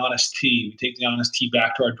buy an Honest Tea. We take the Honest Tea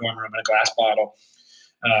back to our dorm room in a glass bottle.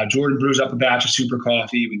 Jordan brews up a batch of super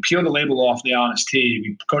coffee. We peel the label off the Honest Tea.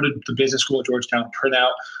 We go to the business school at Georgetown, print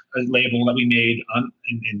out a label that we made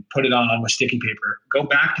and put it on with sticky paper. Go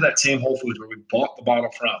back to that same Whole Foods where we bought the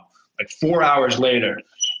bottle from, 4 hours later.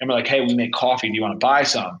 And we're like, hey, we make coffee. Do you want to buy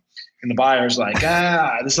some? And the buyer's like,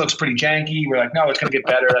 this looks pretty janky. We're like, no, it's going to get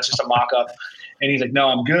better. That's just a mock-up. And he's like, no,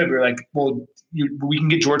 I'm good. We're like, well, we can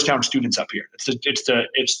get Georgetown students up here. It's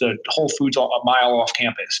the Whole Foods a mile off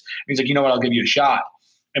campus. And he's like, you know what? I'll give you a shot.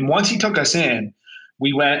 And once he took us in,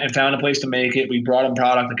 we went and found a place to make it. We brought him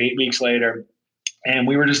product 8 weeks later. And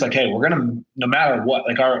we were just like, hey, we're going to, no matter what,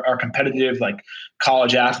 our competitive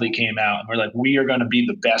college athlete came out, and we're like, we are going to be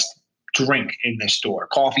the best drink in this store.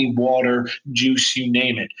 Coffee, water, juice, you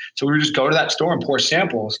name it. So we would just go to that store and pour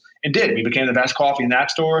samples, and we became the best coffee in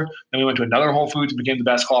that store. Then we went to another Whole Foods and became the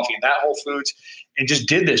best coffee in that Whole Foods, and just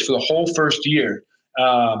did this for the whole first year.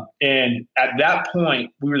 And at that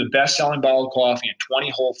point, we were the best selling bottled coffee in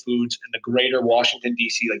 20 Whole Foods in the greater Washington,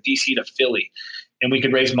 D.C., DC to Philly. And we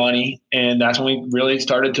could raise money. And that's when we really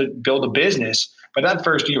started to build a business. But that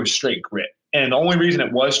first year was straight grit. And the only reason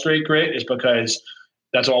it was straight grit is because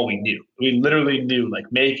that's all we knew. We literally knew,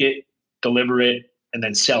 make it, deliver it, and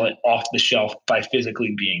then sell it off the shelf by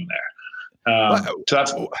physically being there. So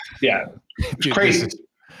that's, it's crazy.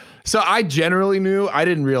 So I generally knew. I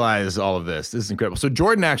didn't realize all of this. This is incredible. So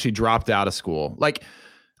Jordan actually dropped out of school.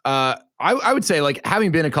 I would say,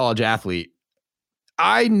 having been a college athlete,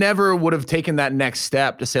 I never would have taken that next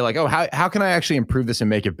step to say how can I actually improve this and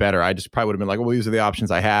make it better? I just probably would have been like, well, these are the options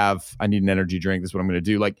I have. I need an energy drink. This is what I'm going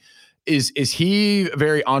to do. Is he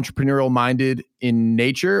very entrepreneurial minded in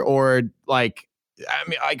nature, or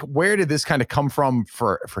where did this kind of come from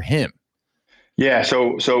for him? Yeah.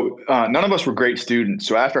 So none of us were great students.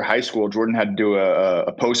 So after high school, Jordan had to do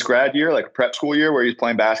a post-grad year, a prep school year, where he was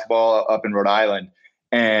playing basketball up in Rhode Island.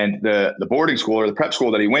 And the boarding school or the prep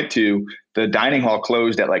school that he went to, the dining hall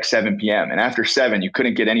closed at 7 p.m. And after 7, you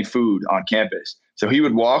couldn't get any food on campus. So he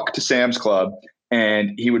would walk to Sam's Club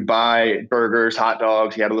and he would buy burgers, hot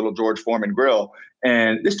dogs. He had a little George Foreman grill.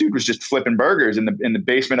 And this dude was just flipping burgers in the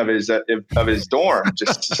basement of his dorm.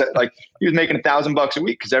 Just he was making $1,000 a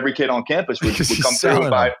week because every kid on campus would come through and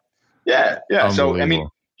buy. Yeah. So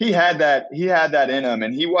he had that in him,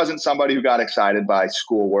 and he wasn't somebody who got excited by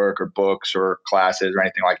schoolwork or books or classes or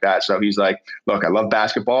anything like that. So he's like, look, I love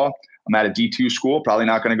basketball. I'm at a D2 school, probably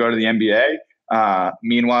not going to go to the NBA.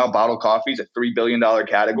 Meanwhile, bottled coffee is a $3 billion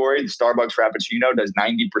category. The Starbucks Frappuccino does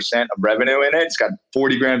 90% of revenue in it. It's got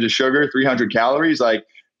 40 grams of sugar, 300 calories.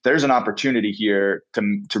 There's an opportunity here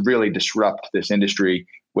to really disrupt this industry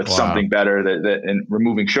with something better and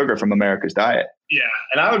removing sugar from America's diet. Yeah.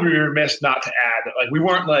 And I would be remiss not to add that we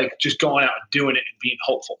weren't just going out and doing it and being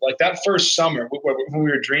hopeful. That first summer when we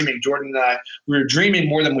were dreaming, Jordan and I, we were dreaming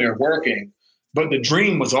more than we were working, but the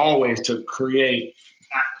dream was always to create,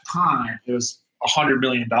 at the time, it was $100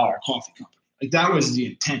 million coffee company. That was the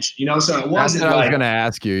intention, so it wasn't. That's what I was going to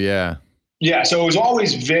ask you. Yeah. Yeah. So it was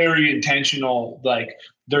always very intentional.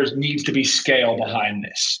 There needs to be scale behind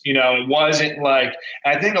this. It wasn't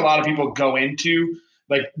I think a lot of people go into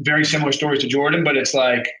very similar stories to Jordan, but it's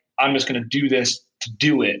I'm just going to do this to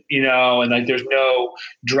do it, and like there's no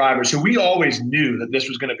driver. So we always knew that this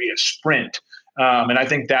was going to be a sprint. And I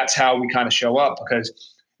think that's how we kind of show up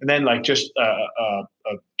and then like just a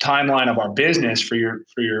timeline of our business for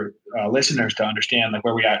your listeners to understand like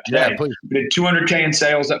where we at today. Yeah, we did 200K in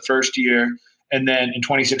sales that first year. And then in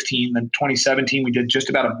 2016, then 2017, we did just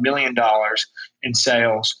about $1 million in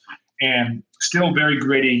sales and still very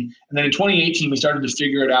gritty. And then in 2018, we started to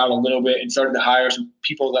figure it out a little bit and started to hire some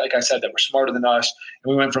people, like I said, that were smarter than us.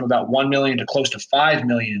 And we went from about 1 million to close to 5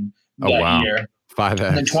 million that year. 5X.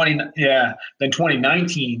 And then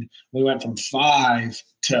 2019, we went from 5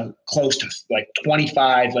 to close to like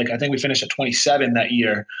 25. Like I think we finished at 27 that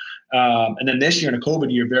year. And then this year in a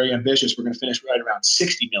COVID year, very ambitious, we're going to finish right around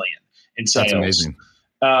 60 million in sales. That's amazing.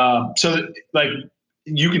 So like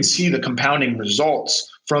you can see the compounding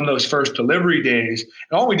results from those first delivery days.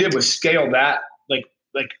 And all we did was scale that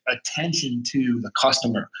like attention to the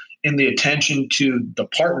customer and the attention to the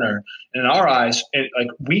partner. And in our eyes, like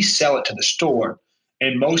we sell it to the store.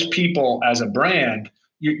 And most people as a brand,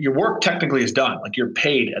 your work technically is done. Like you're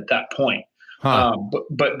paid at that point.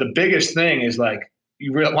 But the biggest thing is like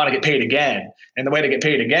you really want to get paid again. And the way to get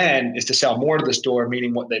paid again is to sell more to the store,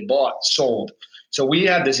 meaning what they bought sold. So we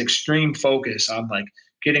had this extreme focus on like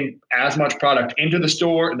getting as much product into the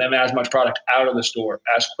store and then as much product out of the store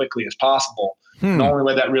as quickly as possible. And the only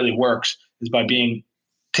way that really works is by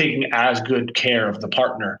taking as good care of the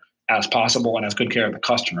partner as possible and as good care of the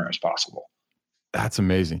customer as possible. That's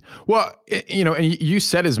amazing. Well, and you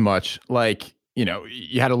said as much, like,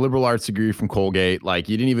 you had a liberal arts degree from Colgate, like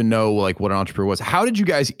you didn't even know like what an entrepreneur was. How did you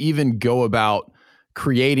guys even go about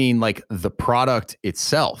creating like the product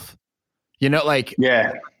itself?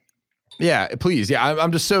 Yeah, please. Yeah.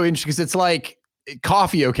 I'm just so interested because it's like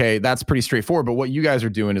coffee. Okay. That's pretty straightforward. But what you guys are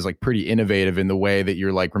doing is like pretty innovative in the way that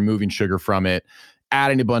you're like removing sugar from it,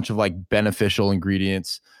 adding a bunch of like beneficial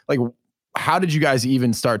ingredients. Like, how did you guys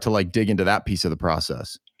even start to like dig into that piece of the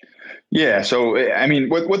process? Yeah. So, I mean,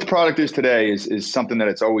 what the product is today is something that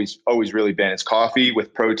it's always really been. It's coffee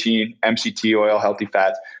with protein, MCT oil, healthy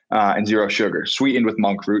fats, and zero sugar, sweetened with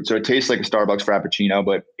monk fruit. So it tastes like a Starbucks Frappuccino,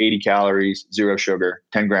 but 80 calories, zero sugar,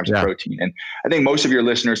 10 grams of protein. And I think most of your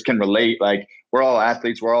listeners can relate. Like we're all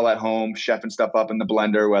athletes. We're all at home chefing stuff up in the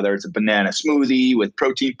blender, whether it's a banana smoothie with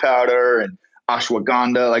protein powder and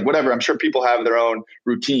ashwagandha, like whatever. I'm sure people have their own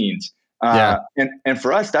routines. And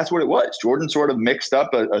for us, that's what it was. Jordan sort of mixed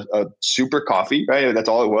up a super coffee, right? That's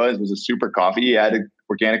all it was a super coffee. He added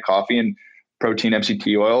organic coffee and protein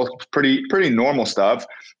MCT oil, pretty normal stuff.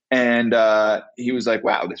 And he was like,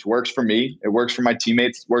 wow, this works for me. It works for my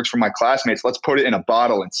teammates. It works for my classmates. Let's put it in a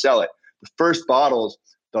bottle and sell it. The first bottles,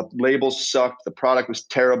 the labels sucked. The product was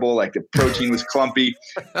terrible. Like the protein was clumpy,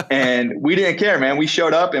 and we didn't care, man. We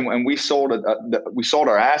showed up and we sold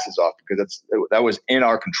our asses off because that was in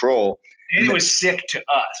our control. And it was sick to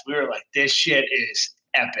us. We were like, this shit is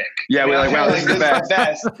epic. Yeah, we're like, wow, this is the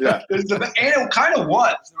best. Yeah. And it kind of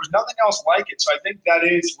was. There was nothing else like it. So I think that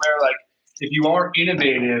is where, like, if you are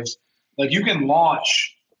innovative, like you can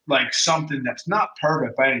launch like something that's not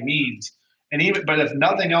perfect by any means. But if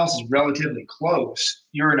nothing else is relatively close,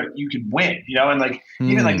 you can win, and like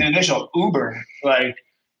even like the initial Uber, like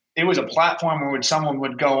it was a platform where someone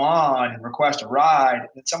would go on and request a ride,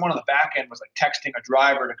 and someone on the back end was like texting a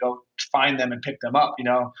driver to go find them and pick them up,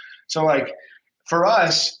 So like for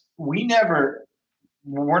us, we're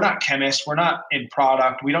not chemists, we're not in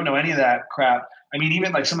product, we don't know any of that crap. I mean,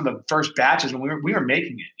 even like some of the first batches when we were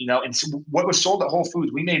making it, and so what was sold at Whole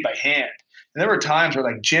Foods, we made by hand. And there were times where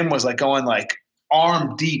like Jim was like going like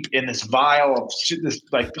arm deep in this vial of this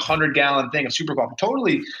like 100-gallon thing of super coffee,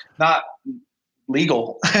 totally not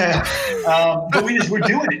legal. But we're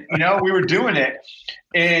doing it, we were doing it.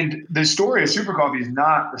 And the story of super coffee is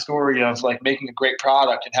not the story of like making a great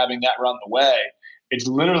product and having that run the way. It's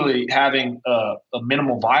literally having a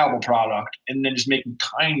minimal viable product and then just making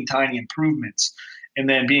tiny, tiny improvements and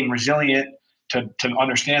then being resilient to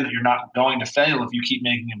understand that you're not going to fail if you keep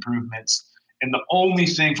making improvements. And the only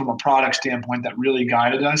thing from a product standpoint that really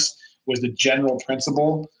guided us was the general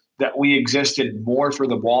principle that we existed more for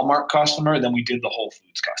the Walmart customer than we did the Whole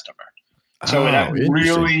Foods customer. So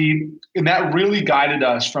that really guided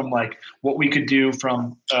us from like what we could do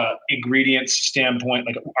from ingredients standpoint.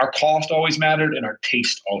 Like our cost always mattered and our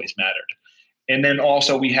taste always mattered. And then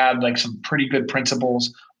also we had like some pretty good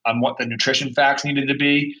principles on what the nutrition facts needed to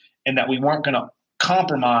be, and that we weren't going to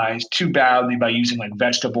compromise too badly by using like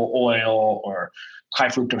vegetable oil or high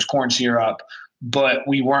fructose corn syrup, but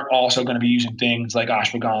we weren't also going to be using things like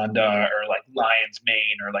ashwagandha or like lion's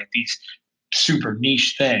mane or like these super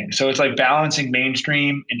niche things. So it's like balancing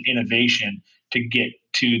mainstream and innovation to get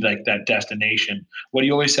to like that destination. What do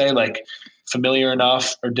you always say? Like familiar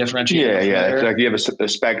enough or differentiated? Yeah. It's like you have a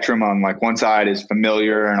spectrum on like one side is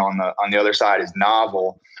familiar and on the other side is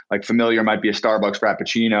novel. Like familiar might be a Starbucks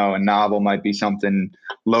Frappuccino and novel might be something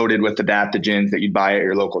loaded with adaptogens that you'd buy at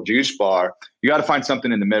your local juice bar. You got to find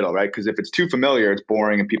something in the middle, right? Because if it's too familiar, it's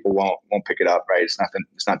boring and people won't pick it up, right? It's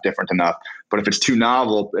not different enough. But if it's too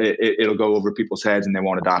novel, it'll go over people's heads and they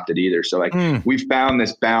won't adopt it either. So like we've found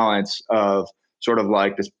this balance of sort of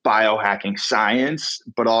like this biohacking science,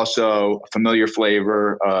 but also a familiar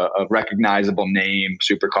flavor, a recognizable name,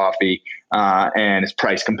 Super Coffee, and it's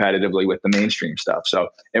priced competitively with the mainstream stuff. So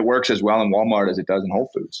it works as well in Walmart as it does in Whole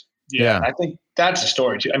Foods. Yeah. I think that's the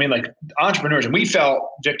story too. I mean, like entrepreneurs, and we fell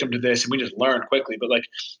victim to this and we just learned quickly, but like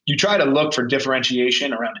you try to look for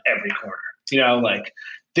differentiation around every corner, like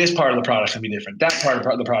this part of the product is going to be different. That part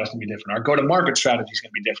of the product is going to be different. Our go-to-market strategy is going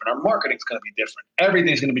to be different. Our marketing is going to be different.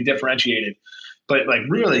 Everything's going to be differentiated. But like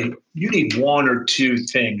really, you need one or two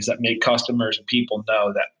things that make customers and people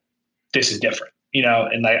know that this is different,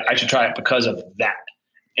 and like I should try it because of that.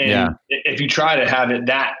 And if you try to have it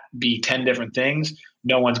that be 10 different things,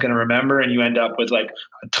 no one's going to remember, and you end up with like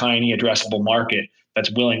a tiny addressable market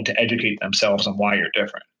that's willing to educate themselves on why you're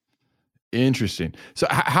different. Interesting. So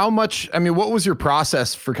how much, what was your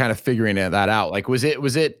process for kind of figuring that out? Like, was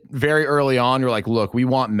it very early on? You're like, look, we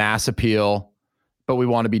want mass appeal, but we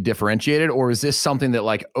want to be differentiated? Or is this something that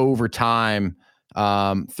like over time,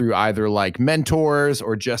 through either like mentors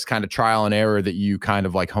or just kind of trial and error that you kind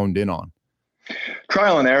of like honed in on?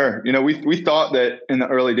 Trial and error. We thought that in the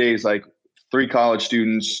early days, like 3 college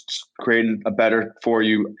students creating a better for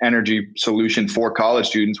you energy solution for college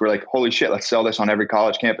students. We're like, holy shit, let's sell this on every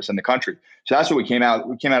college campus in the country. So that's what we came out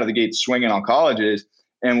of the gate swinging on colleges.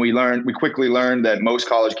 And we quickly learned that most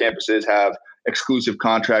college campuses have exclusive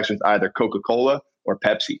contracts with either Coca-Cola or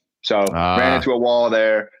Pepsi. So ran into a wall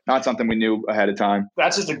there, not something we knew ahead of time.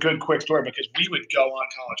 That's just a good quick story because we would go on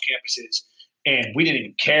college campuses and we didn't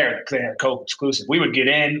even care that they had Coke exclusive. We would get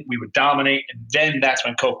in, we would dominate, and then that's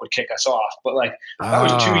when Coke would kick us off. But like that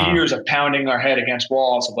was 2 years of pounding our head against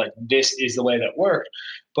walls of like, this is the way that worked.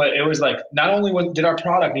 But it was like, not only did our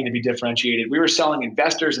product need to be differentiated, we were selling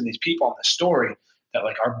investors and these people on the story that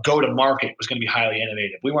like our go-to-market was going to be highly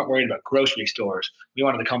innovative. We weren't worried about grocery stores. We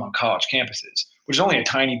wanted to come on college campuses, which is only a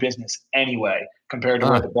tiny business anyway, compared to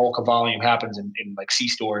where the bulk of volume happens in like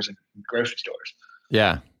C-stores and grocery stores.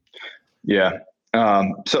 Yeah. Yeah.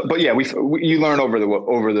 You learn over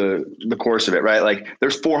the course of it, right? Like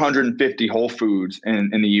there's 450 Whole Foods in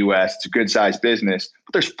the US. It's a good sized business,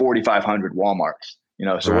 but there's 4,500 Walmarts.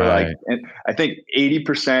 So we're like, and I think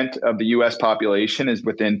 80% of the US population is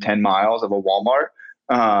within 10 miles of a Walmart.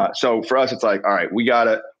 So for us, it's like, all right,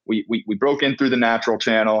 we broke in through the natural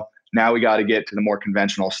channel. Now we got to get to the more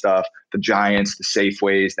conventional stuff, the Giants, the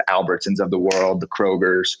Safeways, the Albertsons of the world, the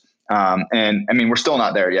Krogers. And I mean, we're still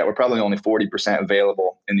not there yet. We're probably only 40%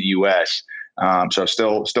 available in the US. So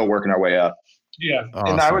still working our way up. Yeah.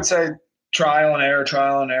 Awesome. And I would say trial and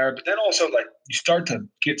error, but then also like you start to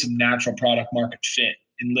get some natural product market fit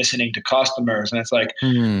in listening to customers. And it's like,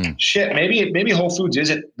 shit, maybe Whole Foods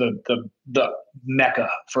isn't the mecca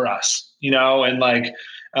for us, and like,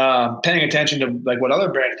 paying attention to like what other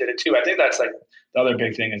brands did it too. I think that's like the other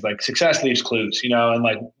big thing is like success leaves clues, and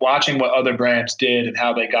like watching what other brands did and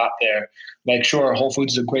how they got there. Like, sure, Whole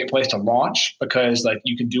Foods is a great place to launch because like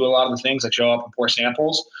you can do a lot of the things that show up in pour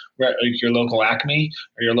samples where like your local Acme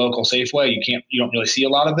or your local Safeway, you don't really see a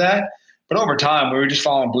lot of that. But over time, we were just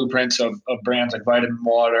following blueprints of brands like Vitamin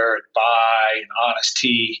Water, and Bai, and Honest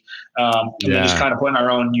Tea, and then just kind of putting our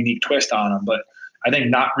own unique twist on them. But I think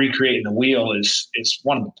not recreating the wheel is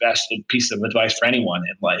one of the best pieces of advice for anyone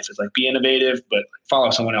in life. Is like be innovative, but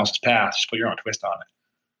follow someone else's path. Just put your own twist on it.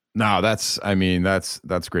 No, that's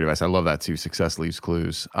great advice. I love that too. Success leaves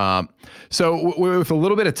clues. So with a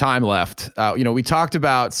little bit of time left, we talked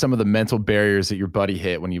about some of the mental barriers that your buddy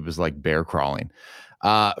hit when he was like bear crawling.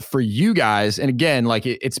 For you guys, and again, like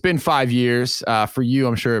it's been 5 years. For you,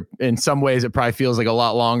 I'm sure in some ways it probably feels like a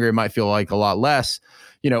lot longer. It might feel like a lot less.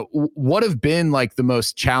 What have been like the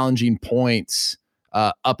most challenging points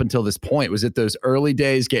up until this point? Was it those early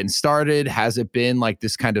days getting started? Has it been like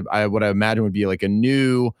this kind of, what I imagine would be like a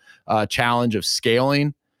new challenge of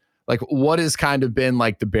scaling? Like what has kind of been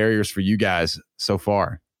like the barriers for you guys so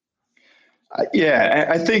far? Yeah,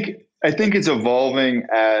 I think it's evolving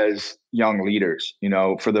as young leaders.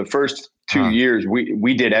 For the first 2 years,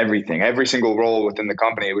 we did everything, every single role within the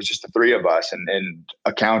company. It was just the 3 of us, and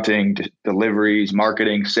accounting, deliveries,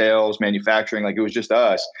 marketing, sales, manufacturing. Like it was just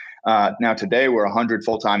us. Now today we're 100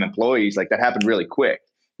 full-time employees. Like that happened really quick.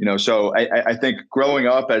 So I think growing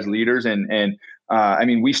up as leaders I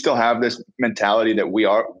mean, we still have this mentality that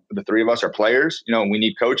the three of us are players, and we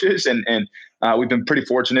need coaches. And we've been pretty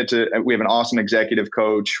fortunate we have an awesome executive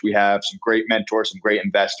coach. We have some great mentors, some great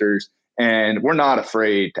investors, and we're not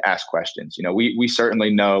afraid to ask questions. We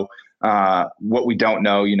certainly know what we don't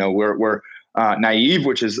know. We're naive,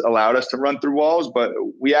 which has allowed us to run through walls, but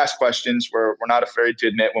we ask questions. We're not afraid to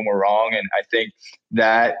admit when we're wrong. And I think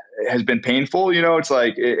that has been painful. It's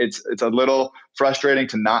like, it's a little frustrating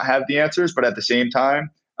to not have the answers, but at the same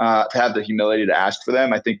time, to have the humility to ask for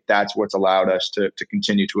them. I think that's what's allowed us to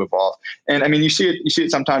continue to evolve. And I mean, you see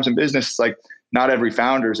it sometimes in business. It's like not every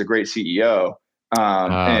founder is a great CEO.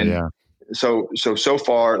 So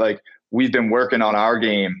far, like, we've been working on our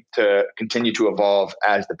game to continue to evolve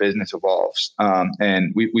as the business evolves.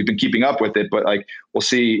 And we've been keeping up with it, but like, we'll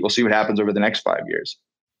see what happens over the next 5 years.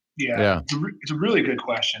 Yeah. It's a really good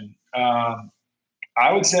question.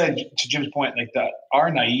 I would say, to Jim's point, like, that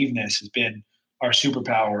our naiveness has been our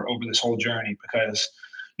superpower over this whole journey, because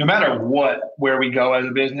no matter where we go as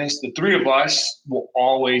a business, the three of us will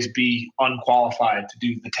always be unqualified to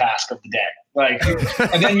do the task of the day. Like,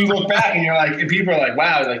 and then you look back and you're like, and people are like,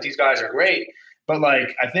 wow, like, these guys are great. But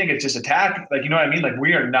like, I think it's just like, you know what I mean? Like,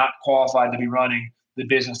 we are not qualified to be running the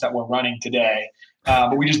business that we're running today.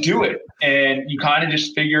 But we just do it. And you kind of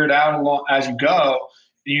just figure it out along as you go.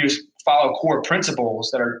 You just follow core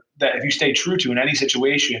principles that if you stay true to in any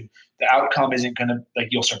situation, the outcome isn't going to, like,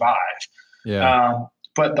 you'll survive. Yeah.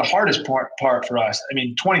 But the hardest part for us, I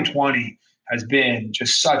mean, 2020 has been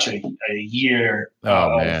just such a year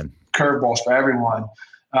of curveballs for everyone.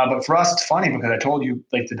 But for us, it's funny because I told you,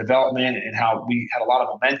 like, the development and how we had a lot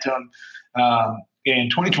of momentum.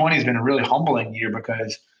 And 2020 has been a really humbling year,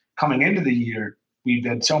 because coming into the year, we've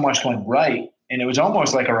had so much going right. And it was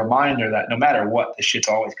almost like a reminder that no matter what, this shit's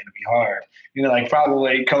always going to be hard. Like,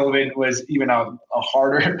 probably COVID was even a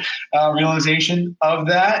harder realization of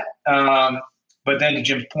that. But then, to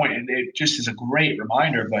Jim's point, it just is a great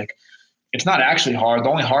reminder of, like, it's not actually hard. The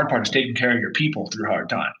only hard part is taking care of your people through hard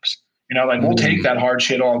times. Like, we'll take that hard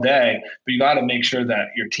shit all day, but you got to make sure that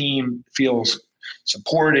your team feels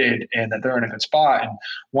supported and that they're in a good spot. And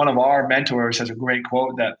one of our mentors has a great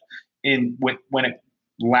quote that when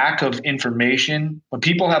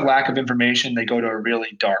people have lack of information, they go to a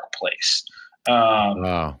really dark place.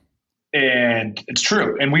 Wow. And it's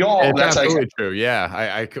true. And we all, that's absolutely true. Yeah.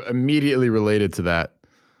 I immediately related to that.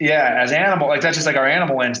 Yeah. As animal, like, that's just like our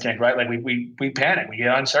animal instinct, right? Like, we panic, we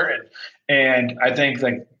get uncertain. And I think,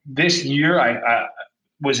 like, this year I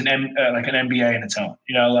was an MBA in its own,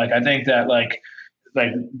 like, I think that like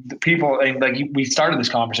the people, like, we started this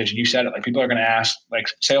conversation, you said it, like, people are going to ask, like,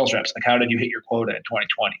 sales reps, like, how did you hit your quota in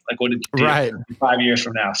 2020? Like, what did you do 5 years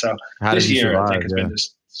from now? So this year, I think, has been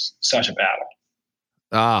such a battle.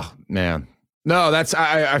 Oh, man. No,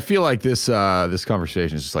 I feel like this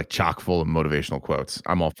conversation is just like chock full of motivational quotes.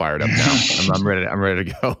 I'm all fired up now. I'm ready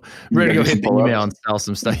to go. I'm ready to go hit the email and sell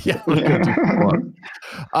some stuff. Yeah.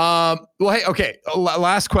 Well, hey, okay.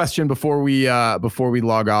 Last question before we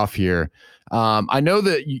log off here. I know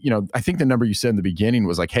that, I think the number you said in the beginning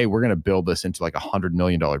was like, hey, we're going to build this into like $100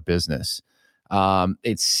 million business.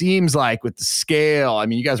 It seems like with the scale, I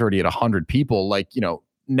mean, you guys are already at 100 people, like,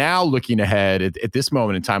 now looking ahead at this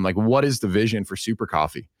moment in time, like, what is the vision for Super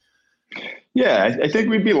Coffee? Yeah, I think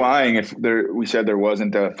we'd be lying if we said there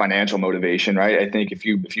wasn't a financial motivation, right? I think if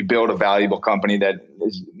you build a valuable company that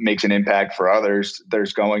makes an impact for others,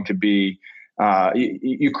 there's going to be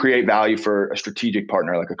you create value for a strategic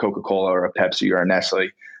partner like a Coca-Cola or a Pepsi or a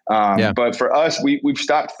Nestle. But for us, we've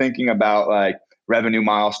stopped thinking about like revenue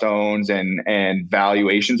milestones and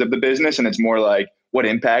valuations of the business, and it's more like, what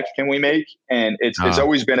impact can we make? And it's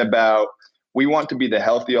always been about, we want to be the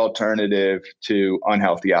healthy alternative to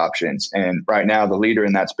unhealthy options. And right now, the leader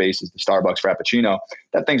in that space is the Starbucks Frappuccino.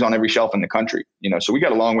 That thing's on every shelf in the country, so we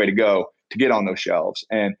got a long way to go to get on those shelves.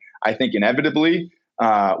 And I think inevitably,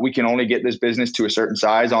 we can only get this business to a certain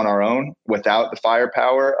size on our own without the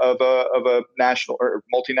firepower of a national or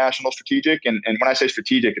multinational strategic. And when I say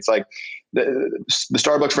strategic, it's like the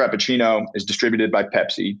Starbucks Frappuccino is distributed by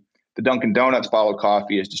Pepsi. The Dunkin' Donuts bottled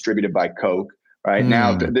coffee is distributed by Coke. Right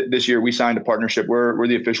now, this year we signed a partnership. We're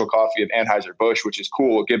the official coffee of Anheuser-Busch, which is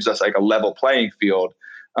cool. It gives us like a level playing field.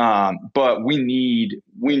 But we need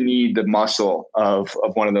the muscle of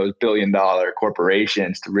one of those billion-dollar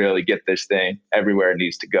corporations to really get this thing everywhere it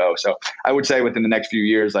needs to go. So I would say within the next few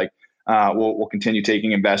years, like we'll continue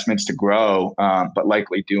taking investments to grow, but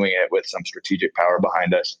likely doing it with some strategic power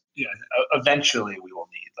behind us. Yeah, eventually we will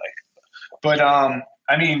need but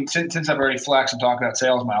I mean, since I've already flexed and talked about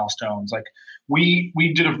sales milestones, like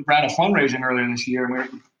we did a round of fundraising earlier this year,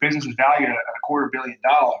 and business was valued at $250 million.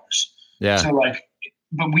 Yeah. So like,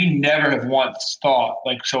 but we never have once thought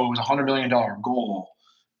like, so it was $100 million goal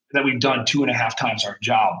that we've done 2.5 times our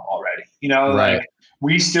job already. You know, Right. like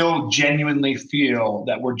we still genuinely feel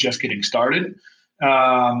that we're just getting started.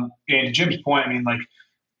 And to Jim's point, I mean, like,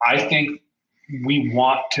 I think we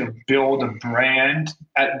want to build a brand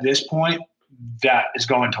at this point that is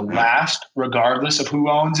going to last regardless of who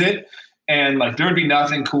owns it. And like, there would be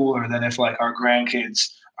nothing cooler than if like our grandkids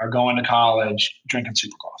are going to college drinking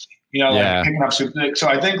super coffee, you know, like picking up super. So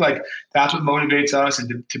I think like that's what motivates us,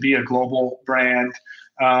 and to be a global brand.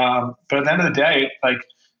 But at the end of the day, like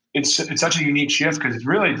it's such a unique shift because it's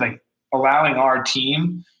really like allowing our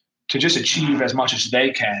team to just achieve as much as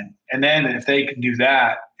they can. And then if they can do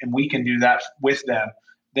that and we can do that with them,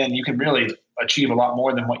 then you can really achieve a lot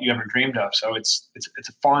more than what you ever dreamed of. So it's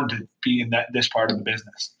fun to be in this part of the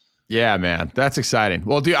business. Yeah, man, that's exciting.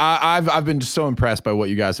 Well, dude, I've been just so impressed by what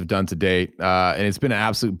you guys have done to date, and it's been an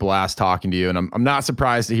absolute blast talking to you. And I'm not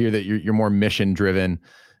surprised to hear that you're more mission driven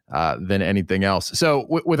than anything else. So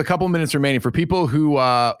with a couple minutes remaining, for people who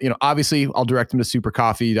obviously I'll direct them to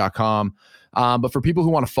supercoffee.com, but for people who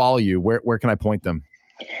want to follow you, where can I point them?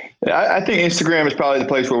 I think Instagram is probably the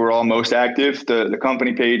place where we're all most active. The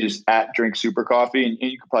company page is at Drink Super Coffee, and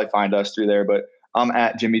you can probably find us through there. But I'm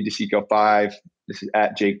at Jimmy DeCicco 5. This is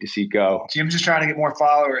at Jake DeCicco. Jim's just trying to get more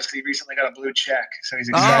followers because he recently got a blue check, so he's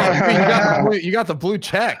excited. Oh, you got the blue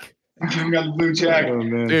check. Jim got the blue check,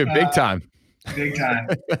 dude. Big time. Big time.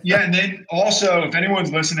 Yeah, and then also, if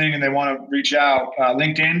anyone's listening and they want to reach out,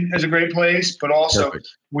 LinkedIn is a great place. But also,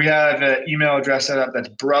 we have an email address set up that's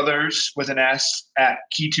brothers with an S at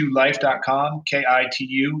KITUlife.com,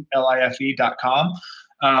 KITULIFE.com.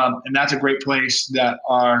 And that's a great place that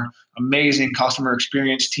our amazing customer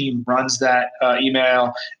experience team runs that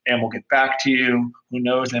email, and we'll get back to you. Who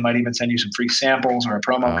knows? They might even send you some free samples or a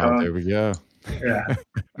promo code. There we go. Yeah.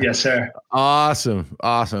 Yes, sir. Awesome.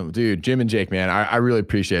 Dude, Jim and Jake, man, I really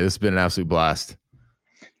appreciate it. This has been an absolute blast.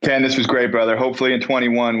 Ken, this was great, brother. Hopefully in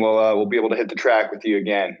 21, we'll be able to hit the track with you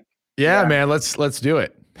again. Yeah. Man, let's do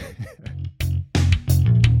it.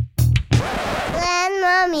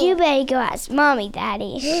 Mommy, you better go ask Mommy,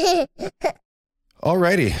 Daddy.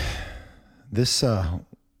 Alrighty. This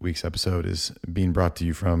week's episode is being brought to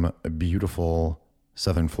you from beautiful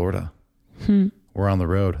Southern Florida. We're on the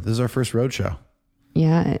road. This is our first road show.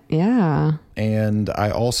 Yeah. And I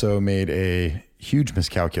also made a huge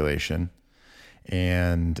miscalculation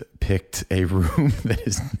and picked a room that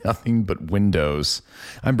is nothing but windows.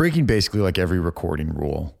 I'm breaking basically like every recording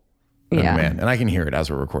rule. Yeah. Man, and I can hear it as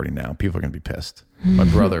we're recording now. People are going to be pissed. My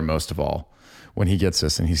brother, most of all, when he gets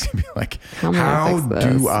this, and he's going to be like, how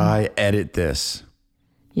do I edit this?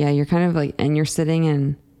 Yeah, you're kind of like, and you're sitting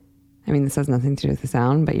in, I mean, this has nothing to do with the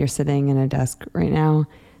sound, but you're sitting in a desk right now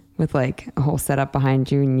with like a whole setup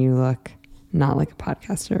behind you, and you look not like a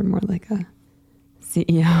podcaster, more like a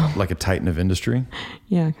CEO. Like a titan of industry?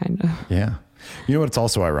 Yeah, kind of. Yeah. You know what's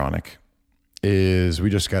also ironic is we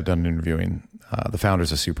just got done interviewing the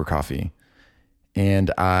founders of Super Coffee, and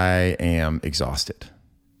I am exhausted.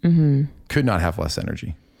 Could not have less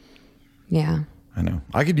energy. Yeah. I know.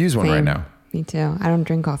 I could use one right now. Me too. I don't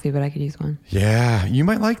drink coffee, but I could use one. Yeah. You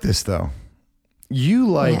might like this though. You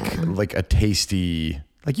like a tasty,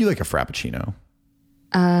 like you like a Frappuccino.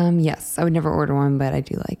 Yes. I would never order one, but I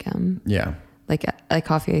do like like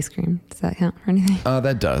coffee ice cream. Does that count for anything?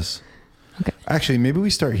 That does. Okay. Actually, maybe we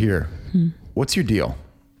start here. What's your deal?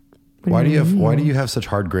 Why do you have such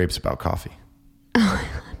hard grapes about coffee?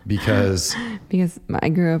 Because I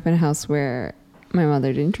grew up in a house where my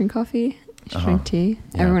mother didn't drink coffee. She drank tea.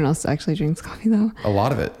 Yeah. Everyone else actually drinks coffee though. A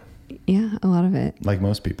lot of it. Yeah, a lot of it. Like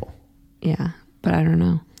most people. Yeah, but I don't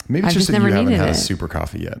know. Maybe it's just that you haven't had a super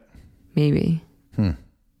coffee yet. Maybe.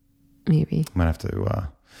 Maybe. Might have to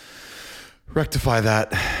rectify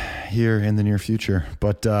that here in the near future.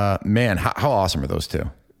 But man, how awesome are those two?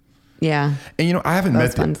 Yeah. And I haven't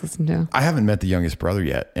met fun to listen to. I haven't met the youngest brother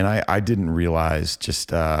yet, and I didn't realize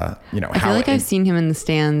just I feel like I've seen him in the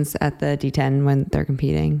stands at the D10 when they're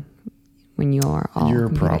competing. When you are all you're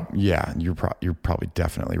probably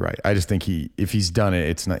definitely right. I just think if he's done it,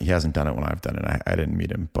 it's not, he hasn't done it when I've done it. I didn't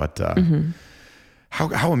meet him, but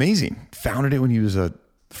how amazing. Founded it when he was a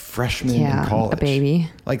freshman in college, a baby.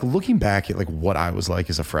 Like looking back at like what I was like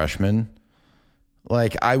as a freshman,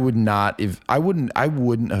 like I wouldn't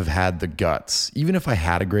have had the guts, even if I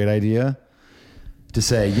had a great idea, to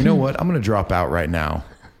say, you know what, I'm going to drop out right now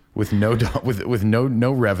with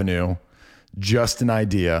no revenue, just an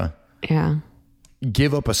idea. Yeah.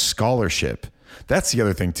 Give up a scholarship. That's the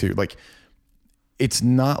other thing too. Like, it's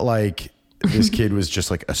not like this kid was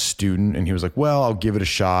just like a student and he was like, well, I'll give it a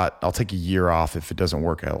shot. I'll take a year off. If it doesn't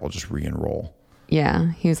work out, I'll just re-enroll.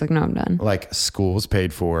 Yeah. He was like, no, I'm done. Like school was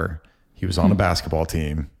paid for. He was on a basketball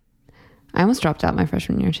team. I almost dropped out my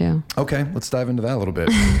freshman year too. Okay. Let's dive into that a little bit.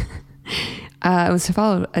 It was to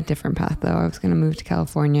follow a different path though. I was going to move to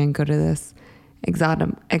California and go to this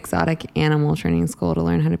exotic animal training school to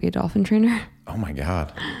learn how to be a dolphin trainer. Oh my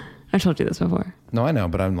God. I told you this before. No, I know,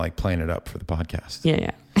 but I'm like playing it up for the podcast.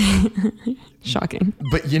 Yeah. Shocking.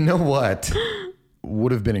 But you know what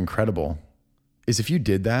would have been incredible is if you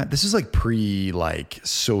did that. This is like like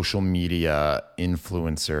social media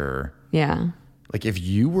influencer. Yeah. Like if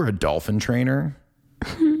you were a dolphin trainer,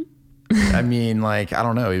 I mean, like, I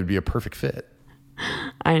don't know, it would be a perfect fit.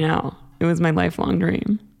 I know. It was my lifelong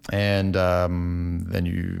dream. And then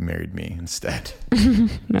you married me instead.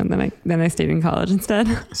 No, then I stayed in college instead.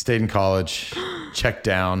 Stayed in college, checked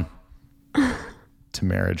down to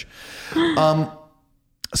marriage.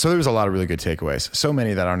 So there was a lot of really good takeaways. So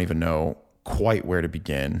many that I don't even know quite where to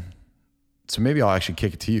begin. So maybe I'll actually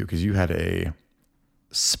kick it to you because you had a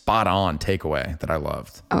spot on takeaway that I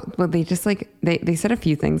loved. Oh, well, they just they said a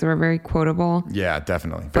few things that were very quotable. Yeah,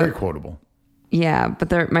 definitely. Very quotable. Yeah,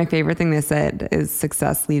 but my favorite thing they said is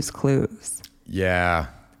success leaves clues. Yeah.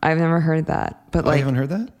 I've never heard that. But I haven't heard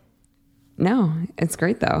that? No, it's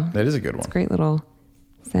great though. That is a good one. It's a great little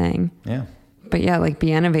saying. Yeah. But yeah, like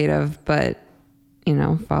be innovative, but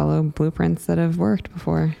follow blueprints that have worked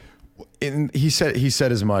before. And he said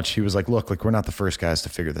as much. He was like, look, we're not the first guys to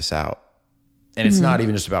figure this out. And it's not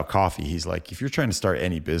even just about coffee. He's like, if you're trying to start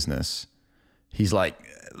any business, he's like,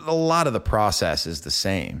 a lot of the process is the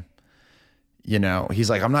same. He's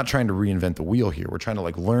like, I'm not trying to reinvent the wheel here. We're trying to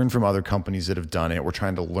like learn from other companies that have done it. We're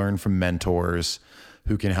trying to learn from mentors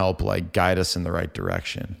who can help like guide us in the right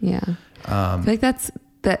direction. Yeah. I feel like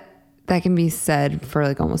that can be said for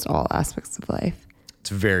like almost all aspects of life. It's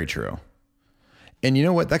very true. And you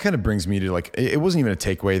know what? That kind of brings me to like, it wasn't even a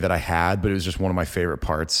takeaway that I had, but it was just one of my favorite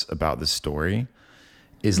parts about this story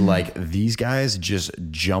is like these guys just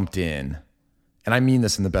jumped in. And I mean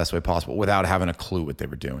this in the best way possible without having a clue what they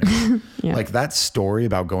were doing. Yeah. Like that story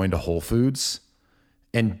about going to Whole Foods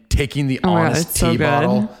and taking the Honest tea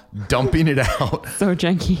bottle, dumping it out. So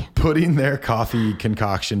janky. Putting their coffee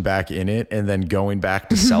concoction back in it and then going back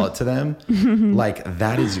to sell it to them. Like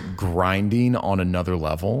that is grinding on another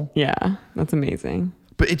level. Yeah, that's amazing.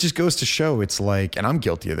 But it just goes to show it's like, and I'm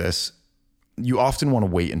guilty of this, you often want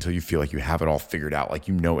to wait until you feel like you have it all figured out. Like,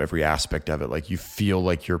 every aspect of it. Like you feel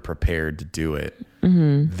like you're prepared to do it.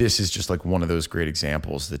 Mm-hmm. This is just like one of those great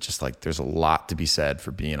examples that just like, there's a lot to be said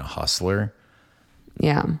for being a hustler.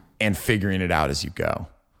 Yeah. And figuring it out as you go.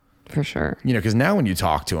 For sure. Because now when you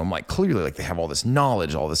talk to them, like clearly like they have all this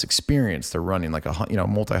knowledge, all this experience. They're running like a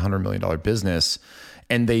multi-$100 million business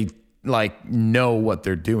and they like know what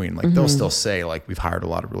they're doing. Like they'll still say like, we've hired a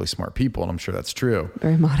lot of really smart people. And I'm sure that's true.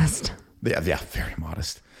 Very modest. Yeah, very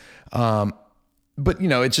modest. But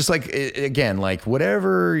it's just like, again, like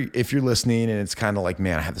whatever, if you're listening and it's kind of like,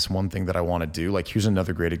 man, I have this one thing that I want to do. Like, here's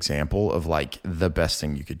another great example of like the best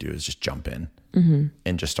thing you could do is just jump in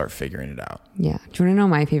and just start figuring it out. Yeah. Do you want to know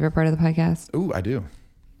my favorite part of the podcast? Ooh, I do.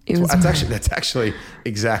 That's actually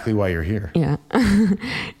exactly why you're here. Yeah.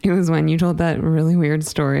 It was when you told that really weird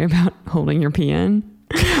story about holding your pee in.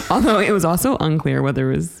 Although it was also unclear whether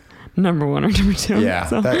it was number one or number two. Yeah.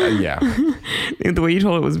 So. The way you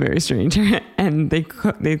told it was very strange. And they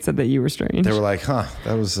said that you were strange. They were like,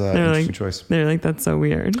 that was an interesting choice. They're like, that's so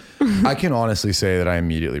weird. I can honestly say that I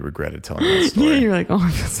immediately regretted telling that story. Yeah, you're like, oh, I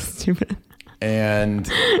feel so stupid. And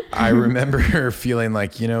I remember feeling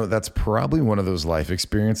like, that's probably one of those life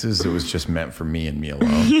experiences that was just meant for me and me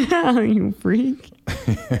alone. Yeah, you freak.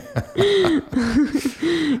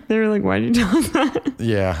 They were like, why did you tell us that?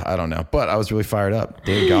 Yeah, I don't know. But I was really fired up.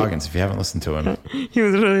 David Goggins, if you haven't listened to him. He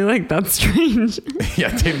was really like, that's strange.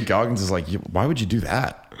 Yeah, David Goggins is like, why would you do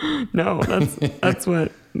that? No, that's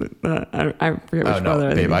what... I forget which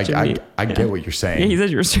brother. Babe, I get what you're saying. Yeah, he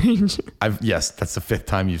said you were strange. Yes, that's the 5th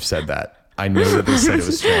time you've said that. I know that they said it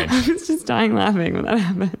was strange. I was just dying laughing when that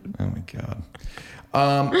happened. Oh my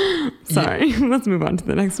God. Sorry. Let's move on to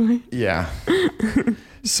the next one. Yeah.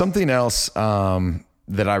 Something else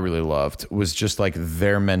that I really loved was just like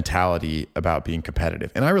their mentality about being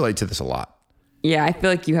competitive. And I relate to this a lot. Yeah, I feel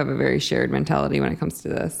like you have a very shared mentality when it comes to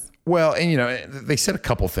this. Well, and they said a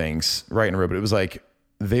couple things right in a row, but it was like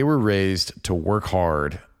they were raised to work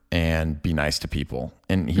hard and be nice to people.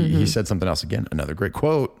 And he said something else again, another great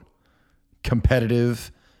quote.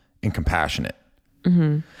 Competitive and compassionate.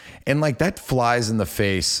 And like that flies in the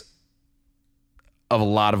face of a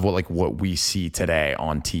lot of what we see today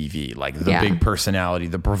on TV, like the big personality,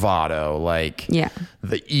 the bravado, like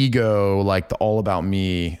the ego, like the all about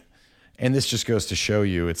me. And this just goes to show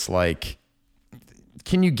you, it's like,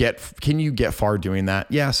 can you get far doing that?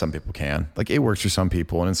 Yeah, some people can. Like it works for some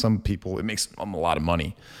people, and in some people it makes them a lot of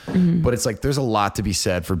money. But it's like there's a lot to be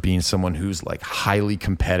said for being someone who's like highly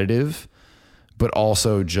competitive, but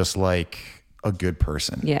also just like a good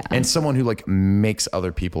person. Yeah. And someone who like makes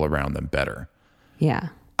other people around them better. Yeah.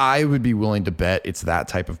 I would be willing to bet it's that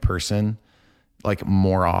type of person, like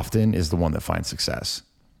more often, is the one that finds success.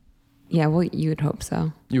 Yeah, well, you would hope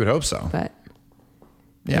so. You would hope so. But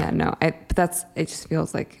no, it just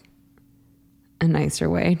feels like a nicer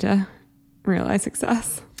way to realize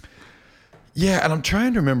success. Yeah, and I'm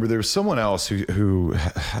trying to remember, there was someone else who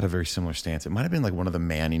had a very similar stance. It might have been like one of the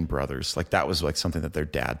Manning brothers. Like that was like something that their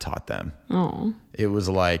dad taught them. Oh. It was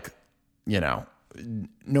like,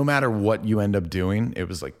 no matter what you end up doing, it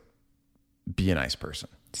was like, be a nice person.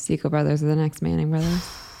 DeCicco brothers are the next Manning brothers.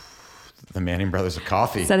 The Manning brothers of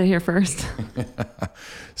coffee. Said it here first.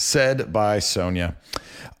 Said by Sonia.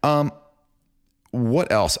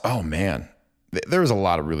 What else? Oh man, there was a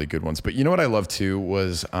lot of really good ones, but you know what I love too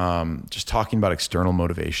was just talking about external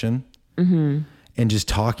motivation and just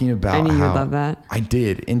talking about I knew you would love that. I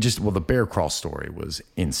did. And just, the bear crawl story was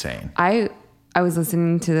insane. I was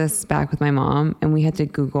listening to this back with my mom, and we had to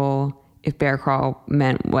Google if bear crawl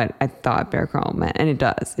meant what I thought bear crawl meant. And it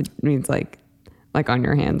does. It means like on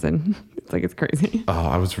your hands, and it's crazy. Oh,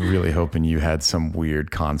 I was really hoping you had some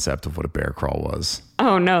weird concept of what a bear crawl was.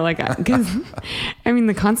 Oh no, because I mean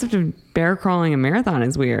the concept of bear crawling a marathon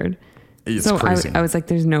is weird. It's crazy. I was like,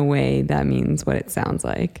 there's no way that means what it sounds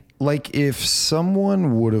like. Like if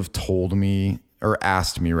someone would have told me or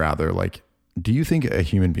asked me rather, like, do you think a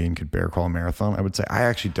human being could bear crawl a marathon? I would say, I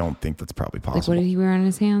actually don't think that's probably possible. Like, what did he wear on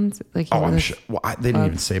his hands? Like, I'm sure. Well, they didn't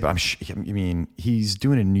even say, but I'm sure. I mean, he's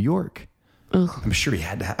doing it in New York. Ugh. I'm sure he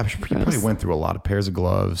had to. I'm sure he probably went through a lot of pairs of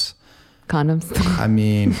gloves, condoms. I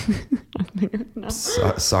mean,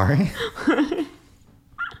 sorry.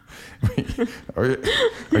 Are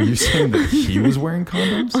you saying that he was wearing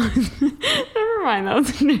condoms? Never mind, that was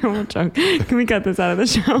a terrible joke. Can we cut this out of the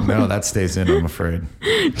show? No, that stays in, I'm afraid.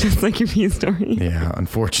 Just like your pee story. Yeah,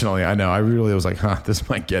 unfortunately, I know. I really was like, this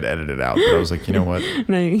might get edited out. But I was like, you know what?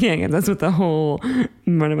 No, you can't. That's what the whole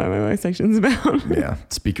Run About My Life section's about. Yeah,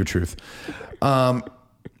 speak your truth. But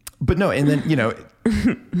no, and then,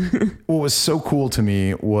 what was so cool to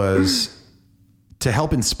me was to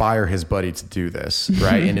help inspire his buddy to do this,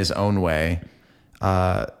 right, in his own way.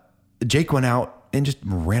 Jake went out and just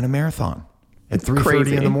ran a marathon at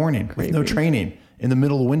 3:30 in the morning with no training in the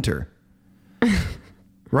middle of winter.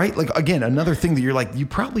 Right? Like, again, another thing that you're like, you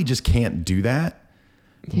probably just can't do that.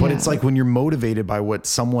 Yeah. But it's like when you're motivated by what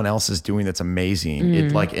someone else is doing that's amazing,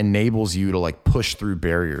 it like enables you to like push through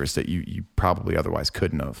barriers that you probably otherwise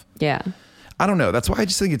couldn't have. Yeah. I don't know. That's why I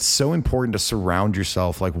just think it's so important to surround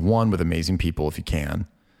yourself, like, one, with amazing people if you can.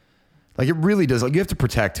 Like, it really does. Like, you have to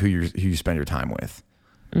protect who you spend your time with.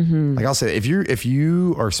 Mm-hmm. Like, I'll say, if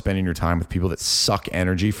you are spending your time with people that suck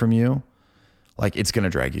energy from you, like, it's going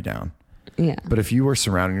to drag you down. Yeah. But if you are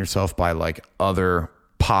surrounding yourself by like other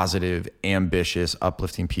positive, ambitious,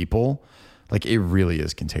 uplifting people, like, it really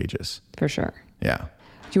is contagious. For sure. Yeah.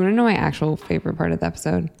 Do you want to know my actual favorite part of the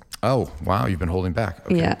episode? Oh, wow. You've been holding back.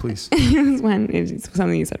 Okay, yeah. Please. It was when, it's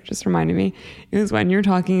something you said just reminded me. It was when you're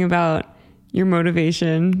talking about your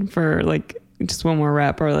motivation for like just one more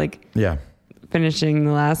rep, or like finishing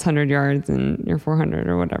the last 100 yards in your 400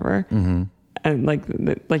 or whatever. Mm-hmm. And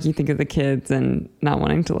like you think of the kids and not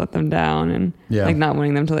wanting to let them down, and like not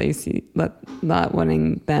wanting them to not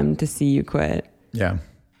wanting them to see you quit. Yeah.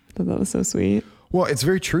 I thought that was so sweet. Well, it's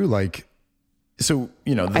very true. Like, so,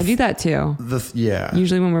 I do that too. Yeah.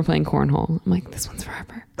 Usually when we're playing cornhole, I'm like, this one's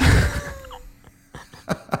forever.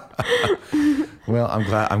 Well,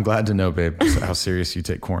 I'm glad to know, babe, how serious you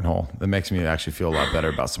take cornhole. That makes me actually feel a lot better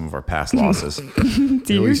about some of our past losses. Do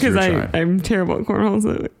you? Because I'm terrible at cornhole.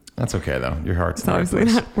 So that's okay though. Your heart's obviously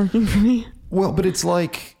not working for me. Well, but it's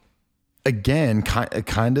like, again,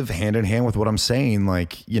 kind of hand in hand with what I'm saying.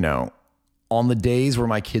 Like, on the days where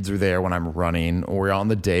my kids are there when I'm running, or on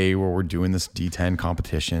the day where we're doing this D10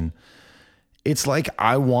 competition, it's like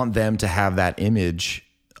I want them to have that image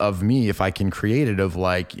of me, if I can create it, of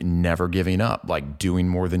like never giving up, like doing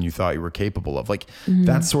more than you thought you were capable of. Like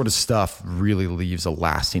that sort of stuff really leaves a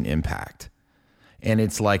lasting impact. And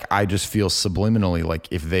it's like, I just feel subliminally like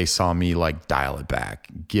if they saw me like dial it back,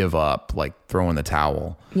 give up, like throw in the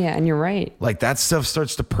towel. Yeah. And you're right. Like that stuff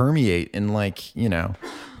starts to permeate, and like,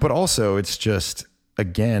 but also it's just,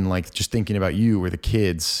 again, like just thinking about you or the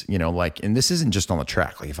kids, you know, like, and this isn't just on the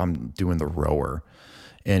track. Like if I'm doing the rower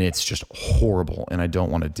and it's just horrible and I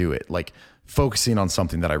don't want to do it, like focusing on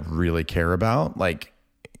something that I really care about, like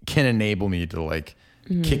can enable me to like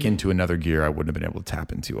kick into another gear I wouldn't have been able to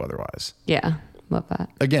tap into otherwise. Yeah. Love that.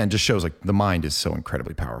 Again, just shows like the mind is so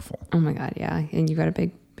incredibly powerful. Oh my God. Yeah. And you got a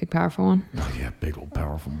big, powerful one. Oh yeah. Big old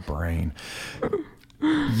powerful brain.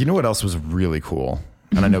 You know what else was really cool?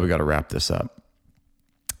 And I know we got to wrap this up.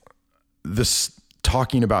 This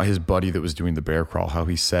talking about his buddy that was doing the bear crawl, how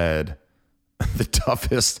he said the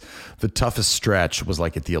toughest stretch was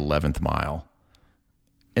like at the 11th mile.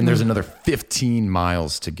 And there's another 15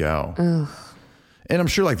 miles to go. Ugh. And I'm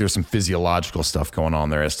sure like there's some physiological stuff going on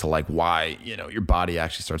there as to like why, you know, your body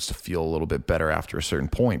actually starts to feel a little bit better after a certain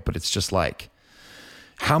point. But it's just like,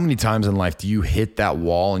 how many times in life do you hit that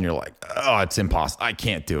wall and you're like, oh, it's impossible. I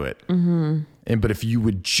can't do it. But if you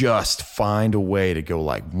would just find a way to go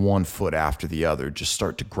like 1 foot after the other, just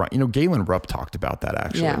start to grind. You know, Galen Rupp talked about that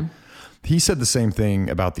actually. Yeah. He said the same thing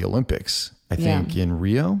about the Olympics. I think in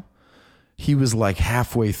Rio, he was like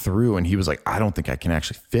halfway through and he was like, I don't think I can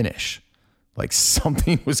actually finish. Like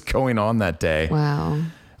something was going on that day. Wow.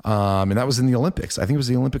 And that was in the Olympics. I think it was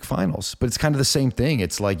the Olympic finals, but it's kind of the same thing.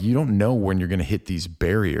 It's like, you don't know when you're going to hit these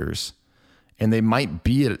barriers and they might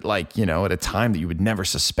be at like, you know, at a time that you would never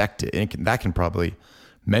suspect it. And that can probably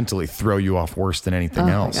mentally throw you off worse than anything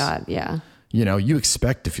else. Oh my God. Yeah. You know, you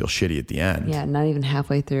expect to feel shitty at the end. Yeah. Not even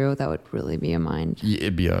halfway through. That would really be a mind.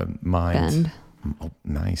 It'd be a mind bend. Oh,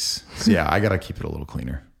 nice. So yeah, I got to keep it a little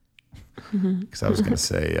cleaner because I was going to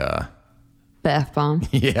say, the F-bomb.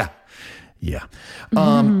 Yeah. Yeah.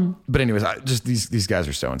 But anyways, just these guys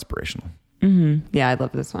are so inspirational. Yeah, I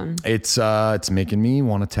love this one. It's making me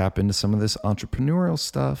want to tap into some of this entrepreneurial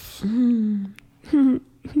stuff. I'm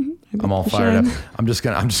all fired up. I'm just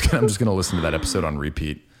gonna listen to that episode on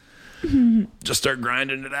repeat. Just start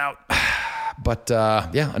grinding it out. But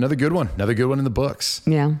yeah, another good one in the books.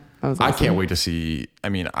 Yeah. That was awesome. I can't wait to see. I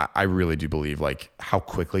mean, I really do believe like how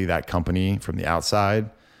quickly that company from the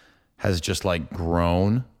outside has just like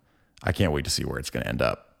grown. I can't wait to see where it's going to end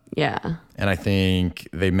up. Yeah. And I think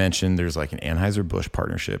they mentioned there's like an Anheuser-Busch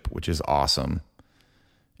partnership, which is awesome.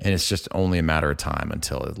 And it's just only a matter of time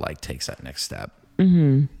until it like takes that next step.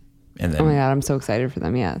 And then, oh my God, I'm so excited for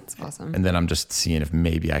them. Yeah, it's awesome. And then I'm just seeing if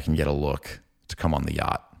maybe I can get a look to come on the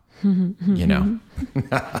yacht, you know?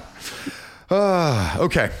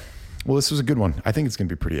 Okay. Well, this was a good one. I think it's going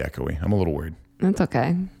to be pretty echoey. I'm a little worried. That's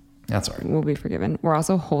okay. That's all right. We'll be forgiven. We're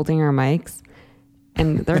also holding our mics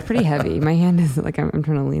and they're pretty heavy. My hand is like, I'm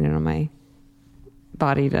trying to lean in on my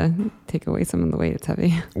body to take away some of the weight. It's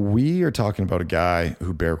heavy. We are talking about a guy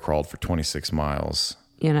who bear crawled for 26 miles.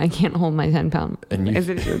 Yeah, and I can't hold my 10 pound.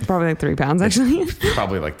 It's probably like 3 pounds actually.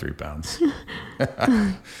 Probably like 3 pounds.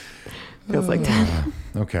 Feels like 10.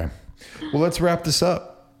 Okay. Well, let's wrap this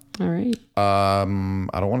up. All right. I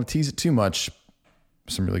don't want to tease it too much.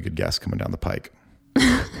 Some really good guests coming down the pike.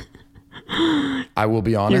 I will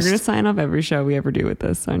be honest. You're going to sign off every show we ever do with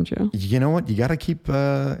this, aren't you? You know what? You got to keep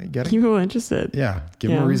people interested. Yeah.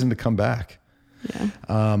 Give them a reason to come back.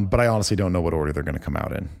 Yeah. But I honestly don't know what order they're going to come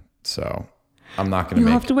out in. So I'm not going to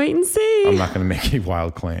You'll have to wait and see. I'm not going to make any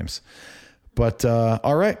wild claims. But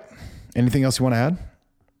all right. Anything else you want to add?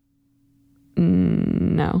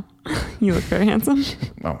 No. You look very handsome.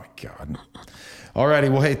 Oh my God. All righty.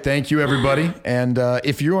 Well, hey, thank you, everybody. And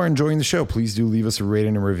if you are enjoying the show, please do leave us a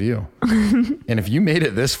rating and review. And if you made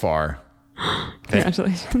it this far,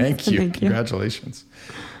 congratulations. Thank you. Congratulations.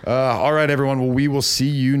 All right, everyone. Well, we will see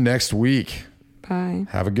you next week. Bye.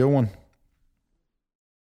 Have a good one.